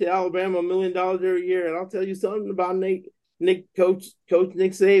donate to Alabama $1 million every year, and I'll tell you something about Coach Nick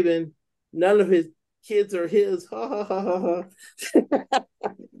Saban. None of his kids are his. Ha ha ha ha ha.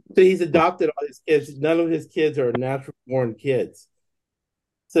 So he's adopted all his kids. None of his kids are natural born kids.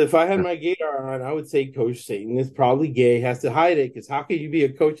 So if I had my gaydar on, I would say Coach Satan is probably gay, has to hide it, because how could you be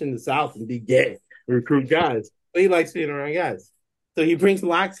a coach in the South and be gay, recruit guys? But he likes being around guys. So he brings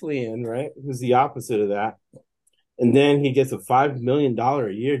Loxley in, right? Who's the opposite of that. And then he gets a $5 million a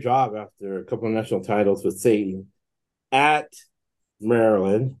year job after a couple of national titles with Satan at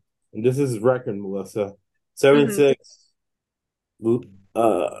Maryland. And this is his record, Melissa. 7-6. No,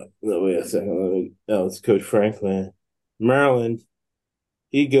 wait a second. It's Coach Franklin. Maryland.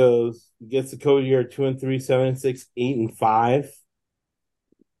 He gets the code year 2-3, 7-6, 8-5.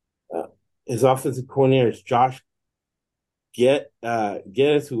 His offensive coordinator is Josh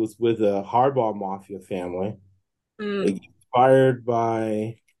Geddes, who was with the Harbaugh Mafia family. Inspired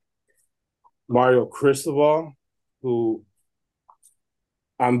by Mario Cristobal, who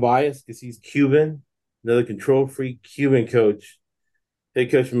I'm biased because he's Cuban, another control freak Cuban coach,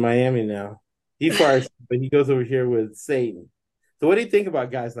 head coach from Miami now. He fires, but he goes over here with Satan. So what do you think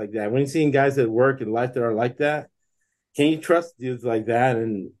about guys like that? When you're seeing guys at work and life that are like that, can you trust dudes like that?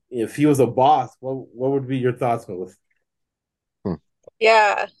 And if he was a boss, what would be your thoughts, Melissa?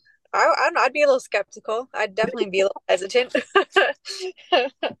 Yeah, I'd be a little skeptical. I'd definitely be a little hesitant.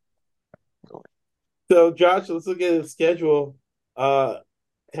 So, Josh, let's look at the schedule.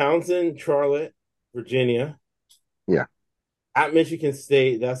 Townsend, Charlotte, Virginia. Yeah. At Michigan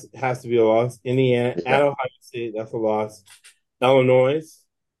State, that has to be a loss. Indiana, Yeah. at Ohio State, that's a loss. Illinois,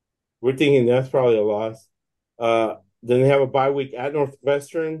 we're thinking that's probably a loss. Then they have a bye week at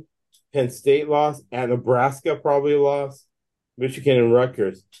Northwestern, Penn State loss, at Nebraska, probably a loss. Michigan and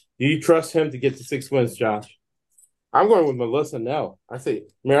Rutgers. Do you trust him to get to 6 wins, Josh? I'm going with Melissa. No, I say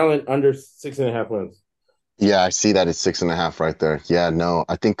Maryland under 6.5 wins. Yeah, I see that it's 6.5 right there. Yeah, no,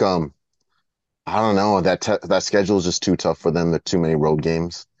 I think I don't know that schedule is just too tough for them. There are too many road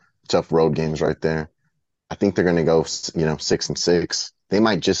games, tough road games right there. I think they're gonna go, 6-6. They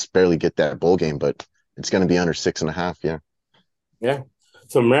might just barely get that bowl game, but it's gonna be under 6.5. Yeah. Yeah.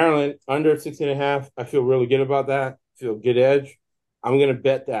 So Maryland under 6.5. I feel really good about that. Feel good edge. I'm gonna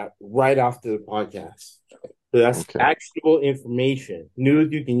bet that right after the podcast. So that's Okay. actionable information,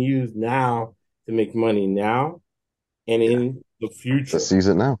 news you can use now to make money now and Yeah. in the future. Let's use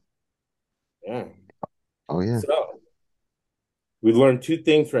it now. Yeah. Oh yeah. So we learned two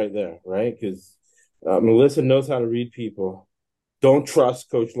things right there, right? Because Melissa knows how to read people. Don't trust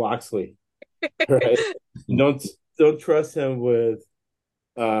Coach Loxley, right? don't trust him with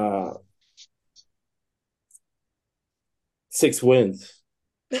uh 6 wins,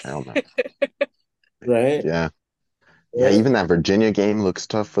 Hell no. right? Yeah. Yeah, even that Virginia game looks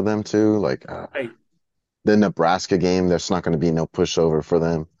tough for them too. Like Right, the Nebraska game, there's not going to be no pushover for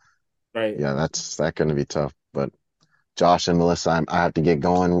them. right. Yeah, that's going to be tough. But Josh and Melissa, I have to get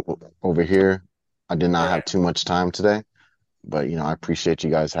going over here. I did All not have right. too much time today, but I appreciate you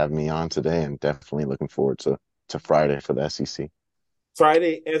guys having me on today, and definitely looking forward to Friday for the SEC.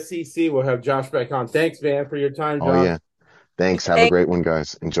 Friday, SEC, we'll have Josh back on. Thanks, man, for your time, Oh Josh. yeah, thanks. Have a Thank great one,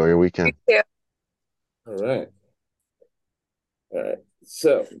 guys. Enjoy your weekend. you. All right. All right.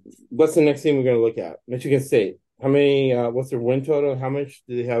 So, what's the next team we're going to look at? Michigan State. How many, what's their win total? How much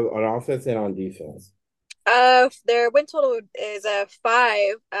do they have on offense and on defense? Their win total is a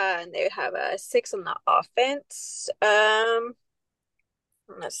 5, and they have a 6 on the offense.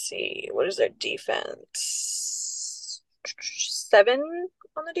 Let's see, what is their defense? 7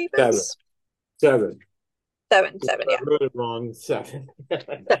 on the Seven. defense. Seven. 7, I yeah, wrote it wrong. Seven.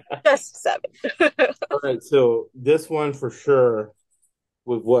 just 7. All right, so this one for sure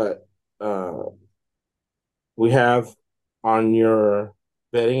with what uh we have on your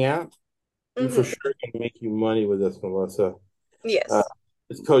betting app, we for Hmm. sure gonna make you money with this, Melissa. Uh, Yes.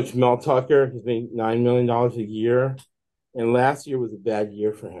 it's Coach Mel Tucker. He's made $9 million a year, and last year was a bad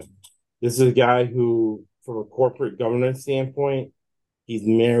year for him. This is a guy who, from a corporate governance standpoint, he's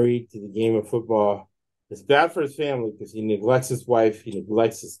married to the game of football. It's bad for his family because he neglects his wife, he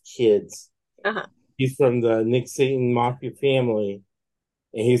neglects his kids. Uh-huh. He's from the Nick Saban Mafia family,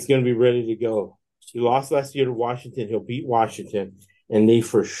 and he's going to be ready to go. He lost last year to Washington. He'll beat Washington, and they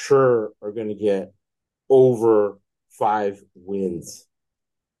for sure are going to get over 5 wins.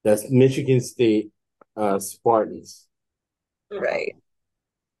 That's Michigan State Spartans. Right.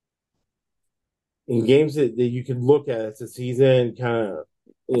 In games that you can look at as a season, kind of,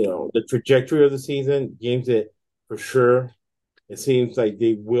 the trajectory of the season, games that for sure it seems like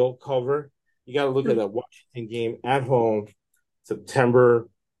they will cover. You got to look at that Washington game at home, September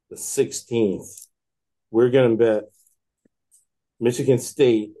the 16th. We're going to bet Michigan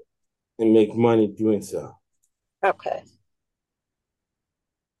State and make money doing so. Okay.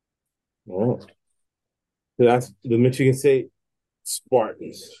 All right. So that's the Michigan State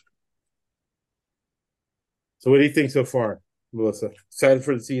Spartans. So what do you think so far, Melissa? Excited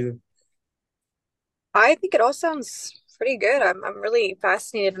for the season? I think it all sounds pretty good. I'm really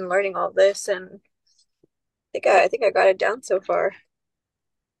fascinated in learning all this, and I think I got it down so far.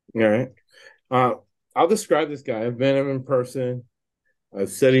 All right. Uh, I'll describe this guy. I've met him in person. I've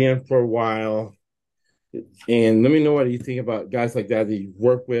studied him for a while. And let me know what you think about guys like that you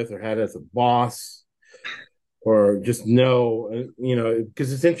work with or had as a boss or just know,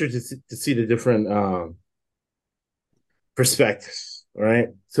 because it's interesting to see the different perspectives. All right.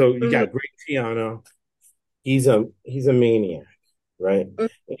 So you Hmm. got Greg Tiano. He's a maniac, right?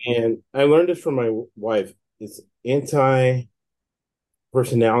 And I learned this from my wife. It's anti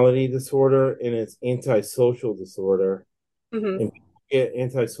personality disorder and it's antisocial disorder. Hmm. And people get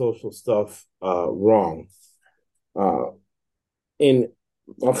antisocial stuff wrong. Uh, and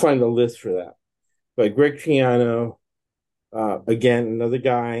I'll find a list for that. But Greg Triano, again, another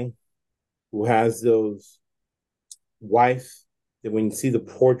guy who has those wife that when you see the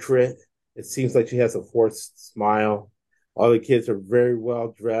portrait, it seems like she has a forced smile. All the kids are very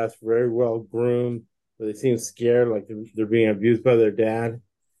well dressed, very well groomed, but they seem scared, like they're being abused by their dad.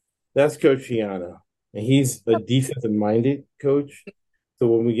 That's Coach Triano. And he's a defensive minded coach. So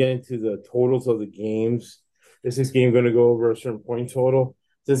when we get into the totals of the games, is this game going to go over a certain point total?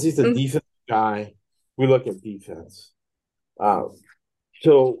 Since he's a Hmm. defensive guy, we look at defense. Um,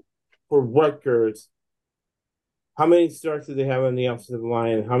 so for Rutgers, how many starts did they have on the offensive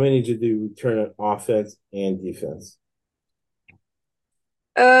line? How many did they return on offense and defense?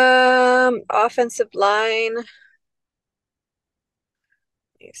 Offensive line. Let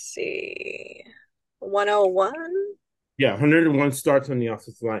me see. 101? Yeah, 101 starts on the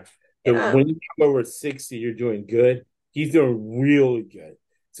offensive line. So Yeah. when you come over 60, you're doing good. He's doing really good.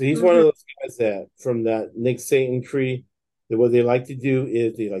 So he's one of Hmm. those guys that from that Nick Saban tree, that what they like to do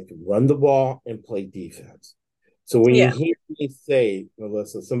is they like to run the ball and play defense. So when you Yeah. hear me say,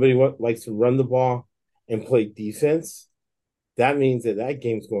 Melissa, somebody likes to run the ball and play defense, that means that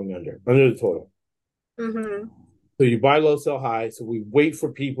game's going under the total. Hmm. So you buy low, sell high. So we wait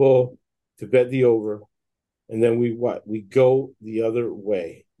for people to bet the over, and then we what? We go the other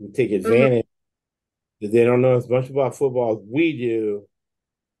way. We take Hmm. advantage that they don't know as much about football as we do,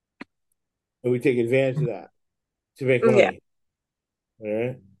 and we take advantage of that to make Yeah. money. All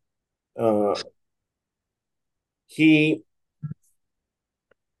right. Uh, he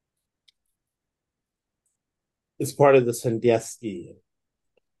is part of the Sandusky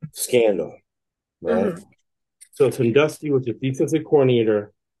scandal, right? Hmm. So Sandusky was a defensive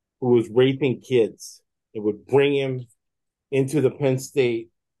coordinator who was raping kids. It would bring him into the Penn State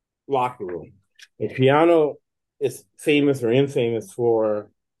locker room. And Piano is famous or infamous for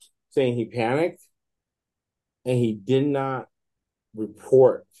saying he panicked and he did not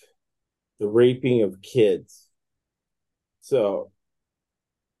report the raping of kids. So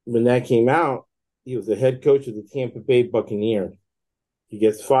when that came out, he was the head coach of the Tampa Bay Buccaneers. He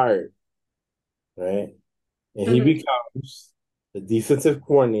gets fired, right? And he Hmm. becomes the defensive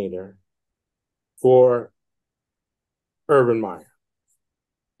coordinator for Urban Meyer.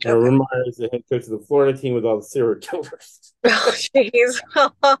 And Okay. Urban Meyer is the head coach of the Florida team with all the serial killers. Oh, jeez.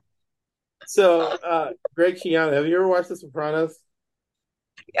 So, Greg Schiano, have you ever watched The Sopranos?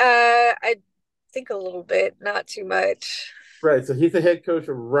 I think a little bit, not too much. Right. So he's the head coach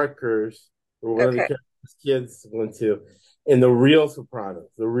of Rutgers, where one of the Okay. characters' kids went to, and the real Sopranos,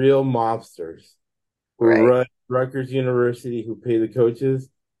 the real mobsters who Right. run Rutgers University, who pay the coaches,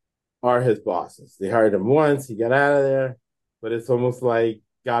 are his bosses. They hired him once, he got out of there, but it's almost like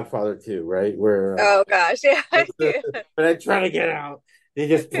Godfather 2, right? Where Oh gosh, yeah. Yeah. when I try to get out, they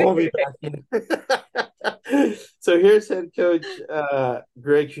just pull me back in. So here's head coach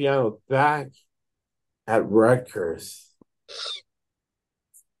Greg Schiano back at Rutgers.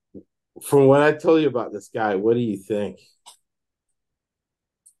 From what I told you about this guy, what do you think?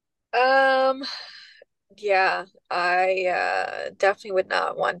 Um, yeah, I definitely would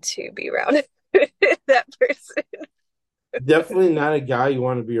not want to be around that person. Definitely not a guy you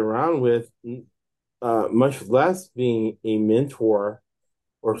want to be around with, much less being a mentor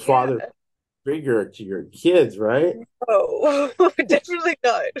or Yeah. father figure to your kids, right? Oh, definitely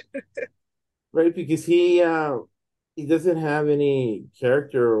not. Right, because he doesn't have any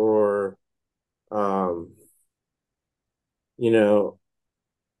character or um, you know,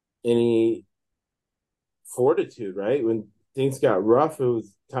 any fortitude, right? When things got rough, it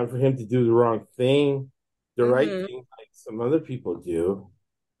was time for him to do the wrong thing, the right Hmm. thing, like some other people do.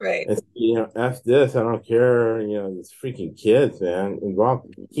 Right. And F this, I don't care, these freaking kids, man,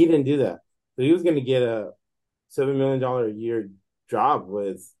 involved. He didn't do that. So he was gonna get a $7 million a year job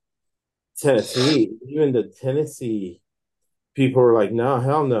with Tennessee. Even the Tennessee people were like, no,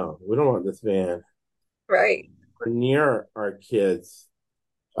 hell no, we don't want this man Right. near our kids.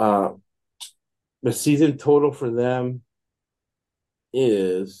 Uh, the season total for them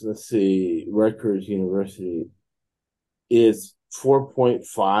is, let's see, Rutgers University is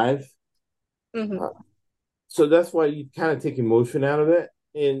 4.5. Hmm. Uh, so that's why you kind of take emotion out of it.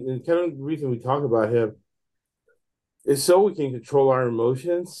 And kind of the reason we talk about him is so we can control our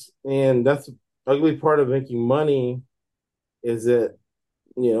emotions. And that's the ugly part of making money is that,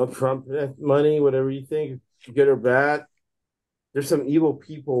 Trump money, whatever you think, good or bad, there's some evil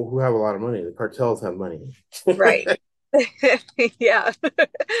people who have a lot of money. The cartels have money. Right. Yeah.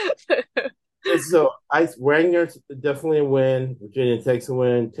 And so Wagner's definitely a win. Virginia Tech's a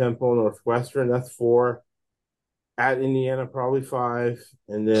win. Temple, Northwestern, that's four. At Indiana, probably five.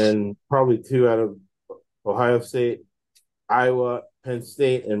 And then probably two out of Ohio State, Iowa, Penn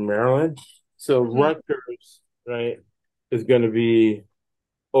State, and Maryland. So Hmm. Rutgers, right, is going to be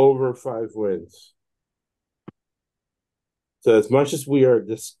over 5 wins. So as much as we are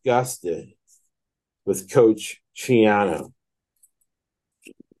disgusted with Coach Chiano,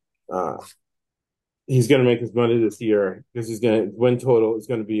 uh, he's going to make his money this year because he's going to win total is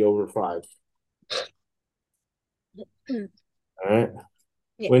going to be over five. All right,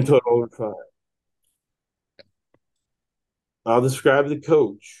 Yeah. win total over five. I'll describe the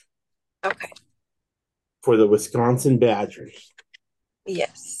coach Okay. for the Wisconsin Badgers.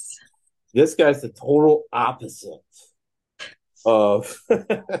 Yes. This guy's the total opposite of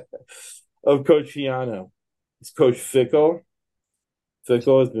of Coach Chiano. He's Coach Fickle.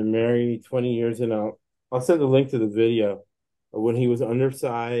 Fickle has been married 20 years, and I'll send the link to the video of when he was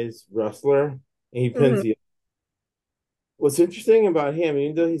undersized wrestler and he pins Hmm. the. What's interesting about him,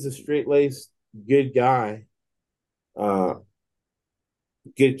 even though he's a straight laced good guy, uh,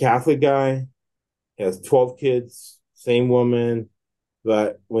 good Catholic guy, he has 12 kids, same woman,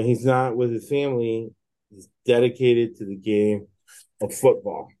 but when he's not with his family, he's dedicated to the game of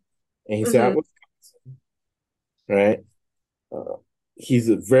football. And he's Hmm. at Wisconsin, right? Uh, he's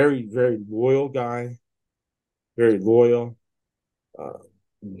a very, very loyal guy, very loyal, uh,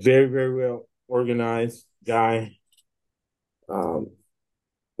 very, very well organized guy. Um,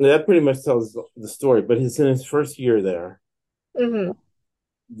 that pretty much tells the story. But he's in his first year there. Hmm.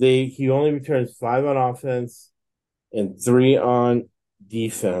 He only returns 5 on offense and 3 on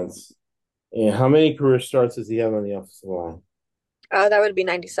defense. And how many career starts does he have on the offensive line? That would be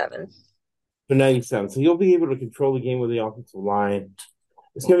 97. For 97. So he'll be able to control the game with the offensive line.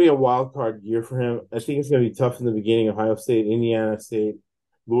 It's going to be a wild card year for him. I think it's going to be tough in the beginning. Ohio State, Indiana State,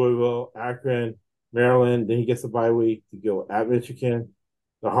 Louisville, Akron, Maryland. Then he gets a bye week to go at Michigan,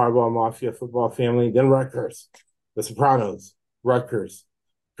 the Harbaugh Mafia football family. Then Rutgers, the Sopranos, Rutgers,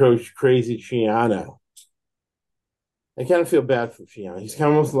 Coach Crazy Chiano. I kind of feel bad for Chiano. He's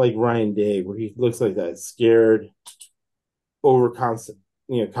kind of almost like Ryan Day, where he looks like that scared,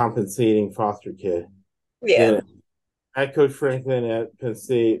 compensating foster kid. Yeah. Then at Coach Franklin at Penn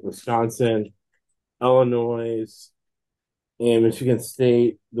State, Wisconsin, Illinois, And Michigan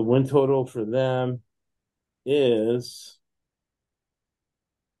State, the win total for them is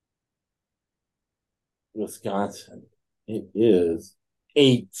Wisconsin. It is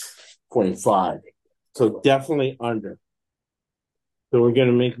 8.5. So definitely under. So we're going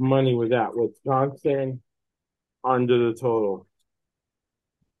to make money with that. Wisconsin under the total.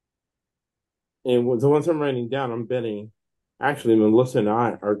 And the ones I'm writing down, I'm betting. Actually, Melissa and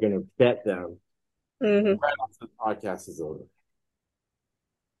I are going to bet them Mm-hmm. right after the podcast is over.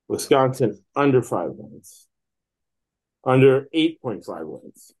 Wisconsin under 5 wins, under 8.5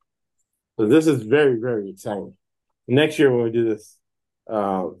 wins. So this is very, very exciting. Next year when we do this,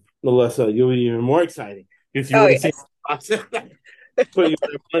 Melissa, you'll be even more exciting because you Oh, would have seen yes. put your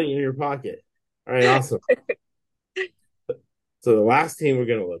money in your pocket. All right, awesome. So the last team we're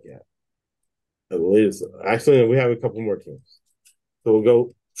going to look at, the latest. Actually, we have a couple more teams, so we'll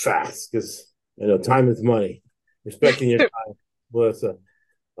go fast because time is money. Respecting your time, Melissa.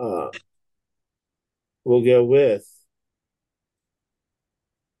 Uh, we'll go with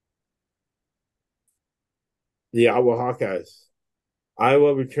the Iowa Hawkeyes.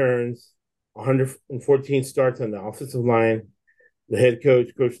 Iowa returns 114 starts on the offensive line. The head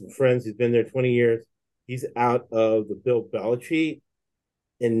coach, Coach of the Friends, he's been there 20 years. He's out of the Bill Belichick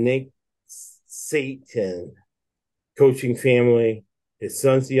and Nick Saban coaching family. His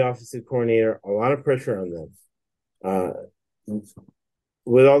son's the offensive coordinator. A lot of pressure on them.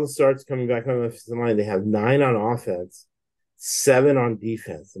 With all the starts coming back on the offensive line, they have 9 on offense, 7 on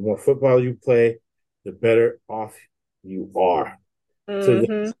defense. The more football you play, the better off you are. So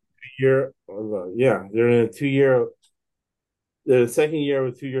Mm-hmm. they're in a 2 year. The second year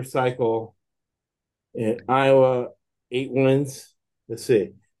of a 2 year cycle. In Iowa, 8 wins. Let's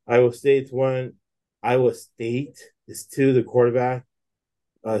see. Iowa State's 1. Iowa State is 2. The quarterback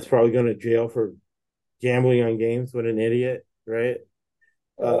is probably going to jail for gambling on games. What an idiot, right?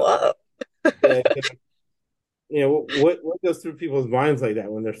 Uh, Whoa. yeah, what goes through people's minds like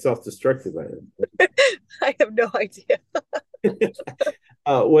that when they're self-destructive like I have no idea.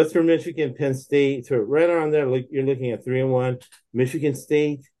 that? Western Michigan, Penn State, so right around there, like you're looking at 3-1. Michigan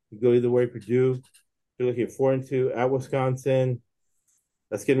State, you go either way. Purdue, you're looking at 4-2 at Wisconsin.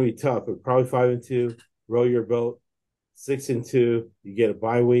 That's going to be tough, but probably 5-2. Row your boat. 6-2. You get a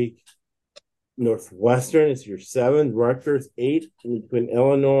bye week. Northwestern is your 7. Rutgers 8 in between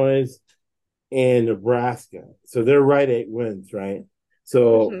Illinois and Nebraska. So they're right 8 wins, right?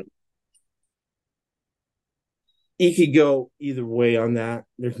 So Mm-hmm. you could go either way on that.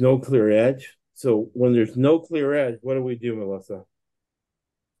 There's no clear edge. So when there's no clear edge, what do we do, Melissa?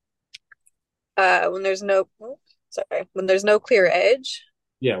 When there's no, oh, sorry, when there's no clear edge.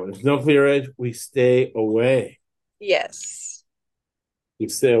 Yeah, when there's no clear edge, we stay away. Yes. We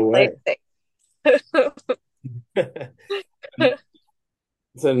stay Play away. safe.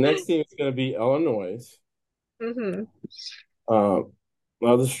 So the next team is going to be Illinois. Mm-hmm.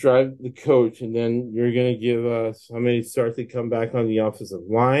 I'll describe the coach, and then you're going to give us how many starts they come back on the offensive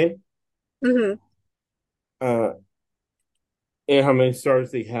line, Mm-hmm. uh, and how many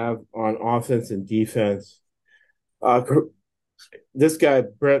starts they have on offense and defense. This guy,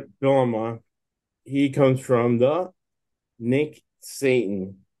 Brett Bielema, he comes from the Nick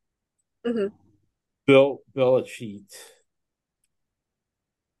Saban, Mm-hmm. Bill Belichick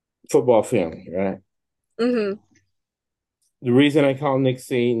football family, right? Mm-hmm. The reason I call Nick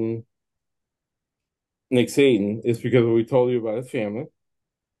Saban is because what we told you about his family.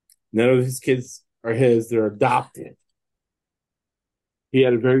 None of his kids are his; they're adopted. He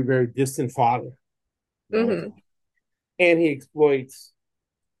had a very, very distant father, Mm-hmm. and he exploits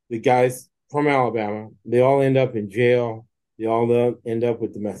the guys from Alabama. They all end up in jail. They all end up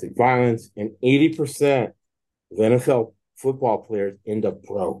with domestic violence, and 80% of NFL football players end up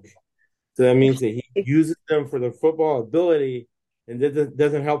broke. So that means that he uses them for their football ability, and that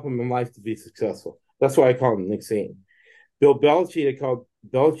doesn't help him in life to be successful. That's why I call him Nick Saban. Bill Belichick, I called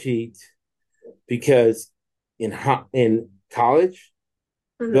Belichick because in college,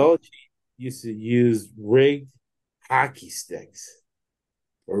 Mm-hmm. Belichick used to use rigged hockey sticks,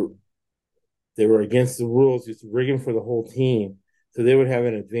 or they were against the rules, just rigging for the whole team, so they would have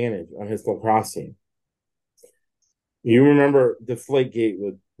an advantage on his lacrosse team. You remember Deflategate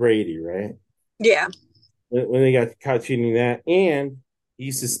with Brady, right? Yeah. When they got caught cheating that, and he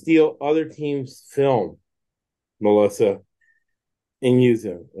used to steal other teams' film, Melissa, and use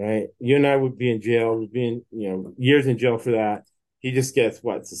them, right? You and I would be in jail, would be in, years in jail for that. He just gets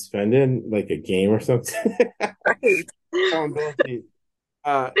suspended, like a game or something. Right. Accountability.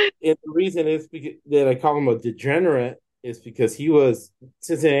 And the reason is that I call him a degenerate is because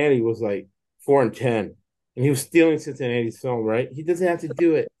Cincinnati was like 4-10 and he was stealing Cincinnati's film, right? He doesn't have to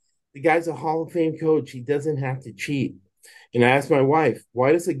do it. The guy's a Hall of Fame coach. He doesn't have to cheat. And I asked my wife,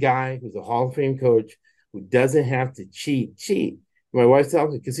 why does a guy who's a Hall of Fame coach who doesn't have to cheat? My wife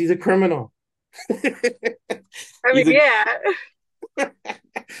tells me, because he's a criminal. I mean, He's a, yeah. but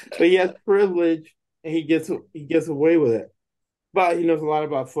he has privilege and he gets away with it. But he knows a lot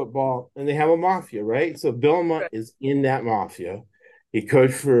about football, and they have a mafia, right? So Bielema is in that mafia. He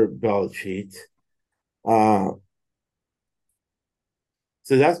coached for Belichick. Uh,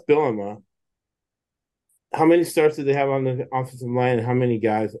 so that's Bielema. How many starts do they have on the offensive line, and how many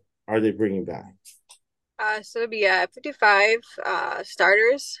guys are they bringing back? So it'd be 55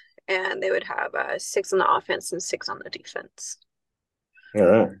 starters, and they would have six on the offense and six on the defense. All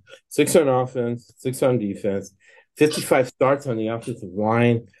right. Six on offense, six on defense, 55 starts on the offensive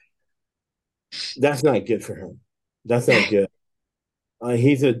line. That's not good for him. That's not good.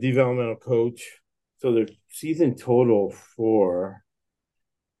 He's a developmental coach. So the season total for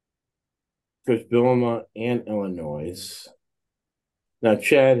Coach Bielema and Illinois. Now,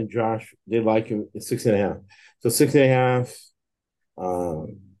 Chad and Josh, they like him at 6.5. So 6.5.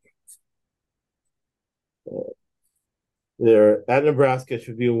 Um, they're at Nebraska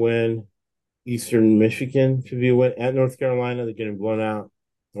should be a win. Eastern Michigan should be a win. At North Carolina, they're getting blown out.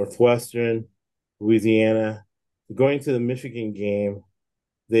 Northwestern, Louisiana. Going to the Michigan game,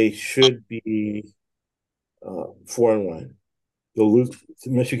 they should be 4-1. They'll lose to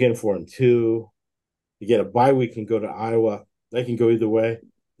Michigan 4-2. You get a bye week and go to Iowa. They can go either way.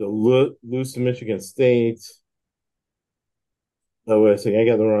 They'll lose to Michigan State. Oh, wait a second. I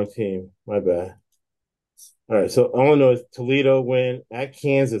got the wrong team. My bad. All right. So Illinois, Toledo win at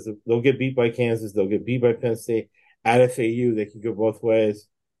Kansas. They'll get beat by Kansas. They'll get beat by Penn State. At FAU, they can go both ways.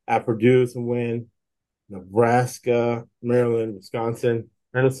 At Purdue, it's a win. Nebraska, Maryland, Wisconsin,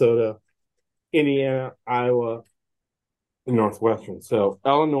 Minnesota, Indiana, Iowa, and Northwestern. So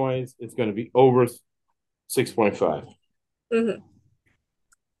Illinois is going to be over 6.5. Mm-hmm.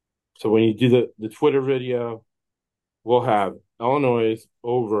 So when you do the Twitter video, we'll have Illinois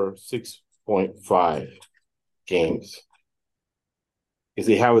over 6.5 games because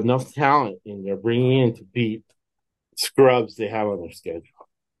they have enough talent and they're bringing in to beat scrubs they have on their schedule.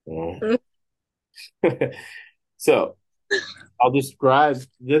 You know? So I'll describe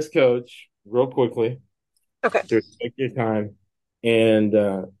this coach real quickly Okay. to respect your time. And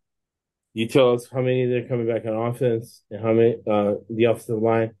you tell us how many they're coming back on offense and how many the offensive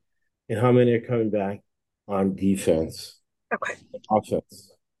line and how many are coming back on defense. Okay.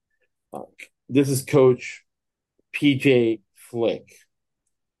 Offense. This is Coach PJ Flick.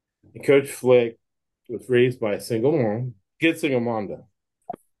 And Coach Flick was raised by a single mom. Good single mom,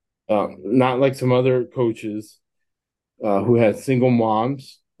 though. Not like some other coaches who had single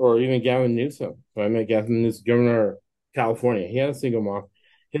moms, or even Gavin Newsom. So I met Gavin Newsom, governor of California. He had a single mom.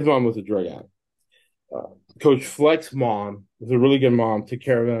 His mom was a drug addict. Coach Fleck's mom was a really good mom, took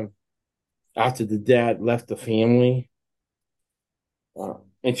care of him after the dad left the family.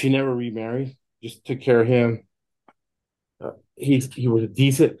 And she never remarried, just took care of him. He was a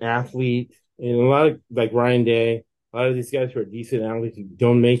decent athlete. And a lot of, like Ryan Day, a lot of these guys who are decent athletes who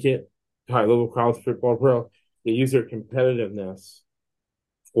don't make it to high level college football pro, they use their competitiveness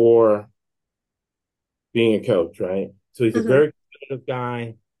for being a coach, right? So he's a very competitive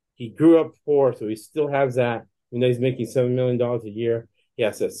guy. He grew up poor, so he still has that. Even though he's making $7 million a year, he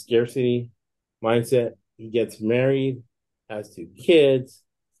has that scarcity mindset. He gets married, has 2 kids.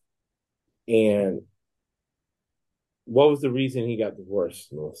 And what was the reason he got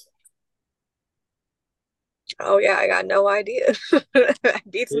divorced, Melissa? Oh yeah, I got no idea.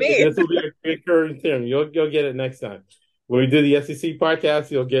 Beats me. This will be a recurring thing. You'll get it next time. When we do the SEC podcast,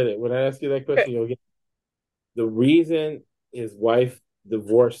 you'll get it. When I ask you that question, you'll get it. The reason his wife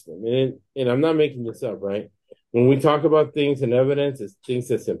divorced him, and I'm not making this up, right? When we talk about things and evidence, it's things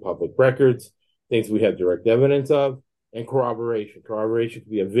that's in public records, things we have direct evidence of, and corroboration. Corroboration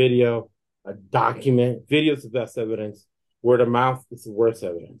could be a video, a document. Video is the best evidence. Word of mouth is the worst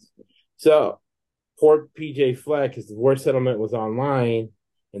evidence. So poor PJ Fleck, his divorce settlement was online,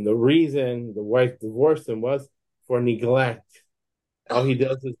 and the reason the wife divorced him was for neglect. All he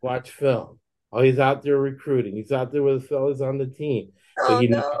does is watch film. All he's out there recruiting. He's out there with the fellas on the team. So Oh he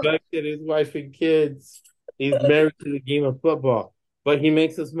no. neglected his wife and kids. He's married to the game of football, but he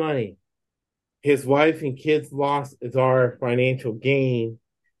makes his money. His wife and kids' loss is our financial gain.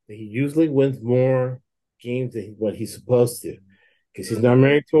 He usually wins more games than what he's supposed to because he's not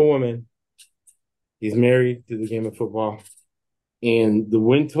married to a woman. He's married to the game of football. And the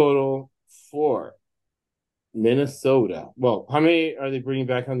win total for Minnesota. Well, how many are they bringing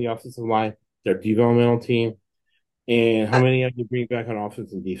back on the offensive line? their developmental team, and how Uh, many have you bring back on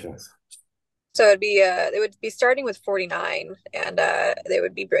offense and defense? so they would be starting with 49, and they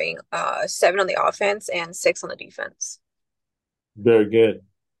would be bringing 7 on the offense and 6 on the defense. Very good.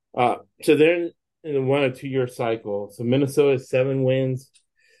 So they're in a 1 or 2 year cycle. So Minnesota is 7 wins.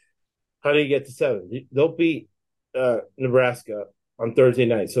 How do you get to 7? They'll beat Nebraska on Thursday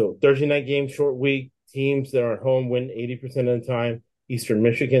night. So Thursday night game, short week. Teams that are at home win 80% of the time. Eastern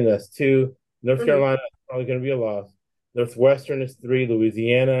Michigan, that's 2. North Hmm. Carolina is probably going to be a loss. Northwestern is 3.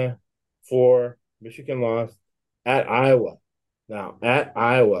 Louisiana, 4. Michigan lost at Iowa. Now, at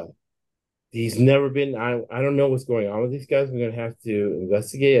Iowa, he's never been. I don't know what's going on with these guys. We're going to have to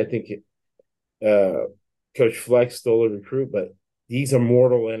investigate. I think Coach Fleck stole a recruit, but these are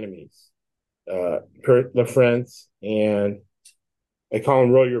mortal enemies. Kurt LaFrance, and I call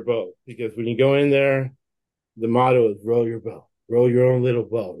him row your boat because when you go in there, the motto is row your boat, row your own little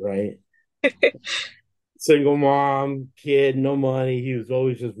boat, right? Single mom, kid, no money. He was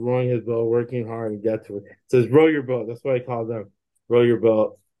always just rowing his boat, working hard, and got to it. So it's row your boat. That's why I call them row your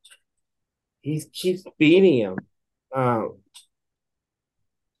boat. He keeps beating him. Um,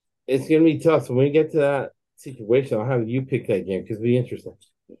 it's going to be tough. So when we get to that situation, I'll have you pick that game because it'll be interesting.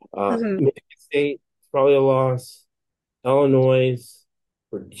 Hmm. Michigan State is probably a loss. Illinois,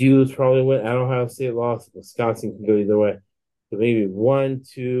 Purdue's probably win. At Ohio State lost. Wisconsin can go either way. So maybe 1,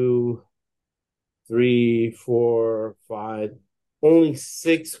 2, 3, 4, 5. Only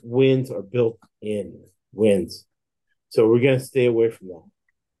 6 wins are built in wins. So we're going to stay away from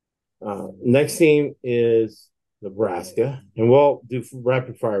that. Next team is Nebraska. And we'll do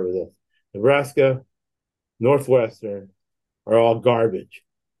rapid fire with this. Nebraska, Northwestern are all garbage.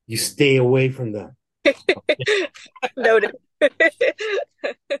 You stay away from them. Noted. All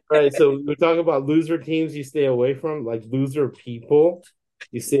right, so we're talking about loser teams you stay away from, like loser people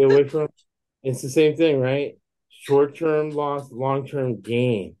you stay away from. It's the same thing, right? Short term loss, long term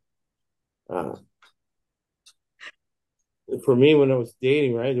gain. Uh, for me, when I was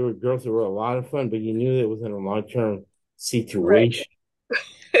dating, right, there were girls that were a lot of fun, but you knew it was in a long term Right. situation.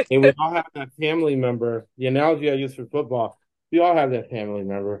 And we all have that family member. The analogy I use for football, we all have that family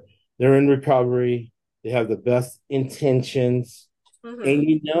member. They're in recovery, they have the best intentions. And Hmm.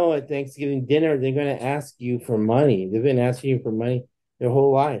 you know, at Thanksgiving dinner, they're going to ask you for money. They've been asking you for money their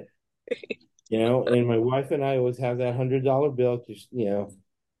whole life, you know. And my wife and I always have that $100 bill because, you know,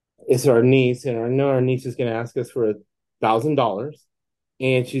 it's our niece, and I know our niece is going to ask us for $1,000,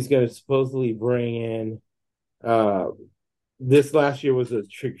 and she's going to supposedly bring in. This last year was a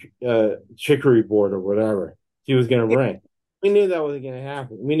chicory board or whatever she was going to bring. We knew that wasn't going to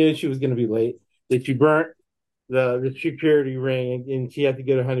happen. We knew she was going to be late. That she burnt the security ring, and she had to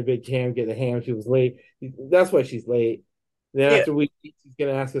go to Honey Baked Ham get the ham. She was late. That's why she's late. Then Yeah. after we, she's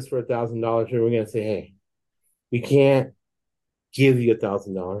going to ask us for $1,000, and we're going to say, "Hey, we can't give you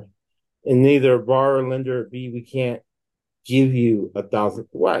 $1,000, and neither a borrower, lender, or B, we can't give you 1,000.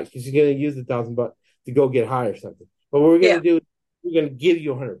 Why? Because you're going to use $1,000 to go get high or something. But what we're going Yeah. to do, we're going to give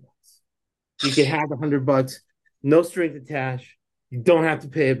you $100. You can have $100, no strings attached. You don't have to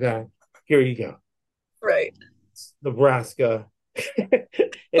pay it back. Here you go." Right. Nebraska,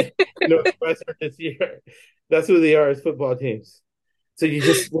 and Northwestern this year. That's who they are as football teams. So you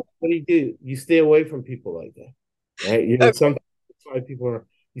just, what do you do? You stay away from people like that, right? You know, Okay. sometimes why people are,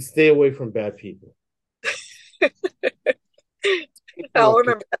 you stay away from bad people. People I'll are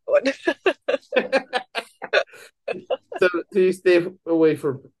remember that one. so you stay away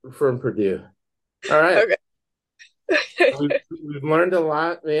from Purdue. All right. Okay. We've learned a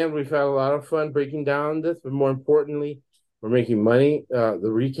lot, man. We've had a lot of fun breaking down this, but more importantly, we're making money. The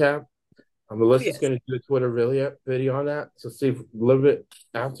recap. Melissa's Yes. going to do a Twitter video on that. So see a little bit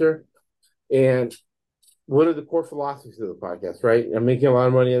after. And what are the core philosophies of the podcast, right? I'm making a lot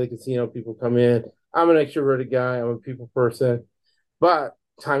of money at the casino. People come in. I'm an extroverted guy. I'm a people person. But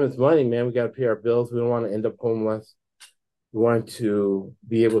time is money, man. We got to pay our bills. We don't want to end up homeless. We want to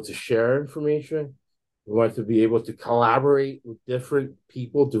be able to share information. We want to be able to collaborate with different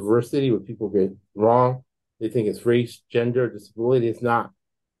people, diversity, what people get wrong. They think it's race, gender, disability. It's not.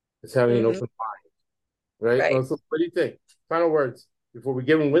 It's having an Hmm. open mind, right? Right. Melissa, what do you think? Final words before we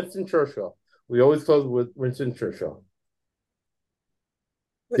give him Winston Churchill. We always close with Winston Churchill.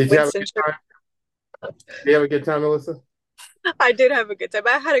 With Did you have a Winston good Churchill. time? Did you have a good time, Melissa? I did have a good time.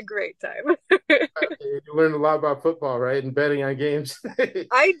 I had a great time. You learned a lot about football, right? And betting on games.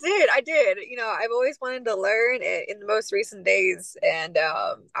 I did. I did. I've always wanted to learn in the most recent days, and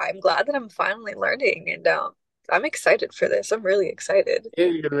I'm glad that I'm finally learning, and I'm excited for this. I'm really excited.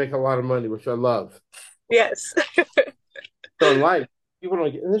 And you're going to make a lot of money, which I love. Yes. So in life, people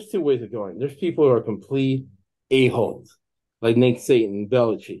don't get, and there's two ways of going. There's people who are complete a-holes, like Nick Saban,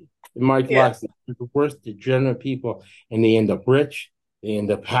 Belichick, and Mike Yeah. Loxley. They're the worst degenerate people, and they end up rich, they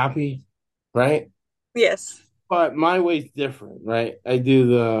end up happy, right? Yes. But my way's different, right? I do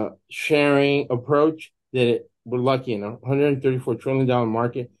the sharing approach we're lucky in a $134 trillion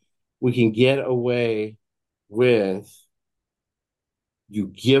market. We can get away with you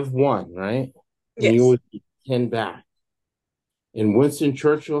give one, right? And you Yes. always get 10 back. And Winston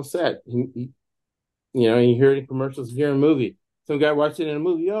Churchill said, you hear it in commercials, you hear a movie. Some guy watched it in a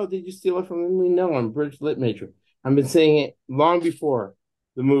movie. Oh, did you steal it from the movie? No, I'm Bridge Lit Major. I've been saying it long before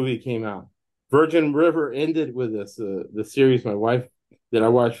the movie came out. Virgin River ended with this, the series my wife that I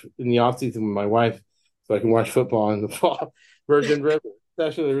watch in the off season with my wife, so I can watch football in the fall. Virgin River, it's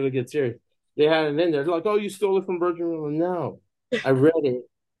actually a really good series. They had it in there. They're like, oh, you stole it from Virgin River. No, I read it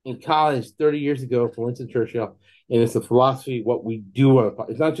in college 30 years ago from Winston Churchill, and it's a philosophy. What we do,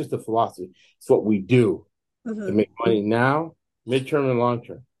 it's not just a philosophy; it's what we do to Hmm. make money now, midterm, and long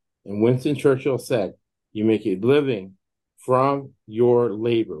term. And Winston Churchill said, you make a living from your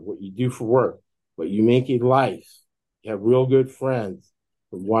labor, what you do for work, but you make a life. You have real good friends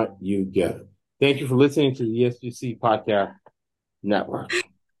from what you get. Thank you for listening to the SBC Podcast Network.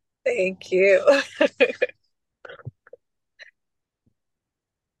 Thank you.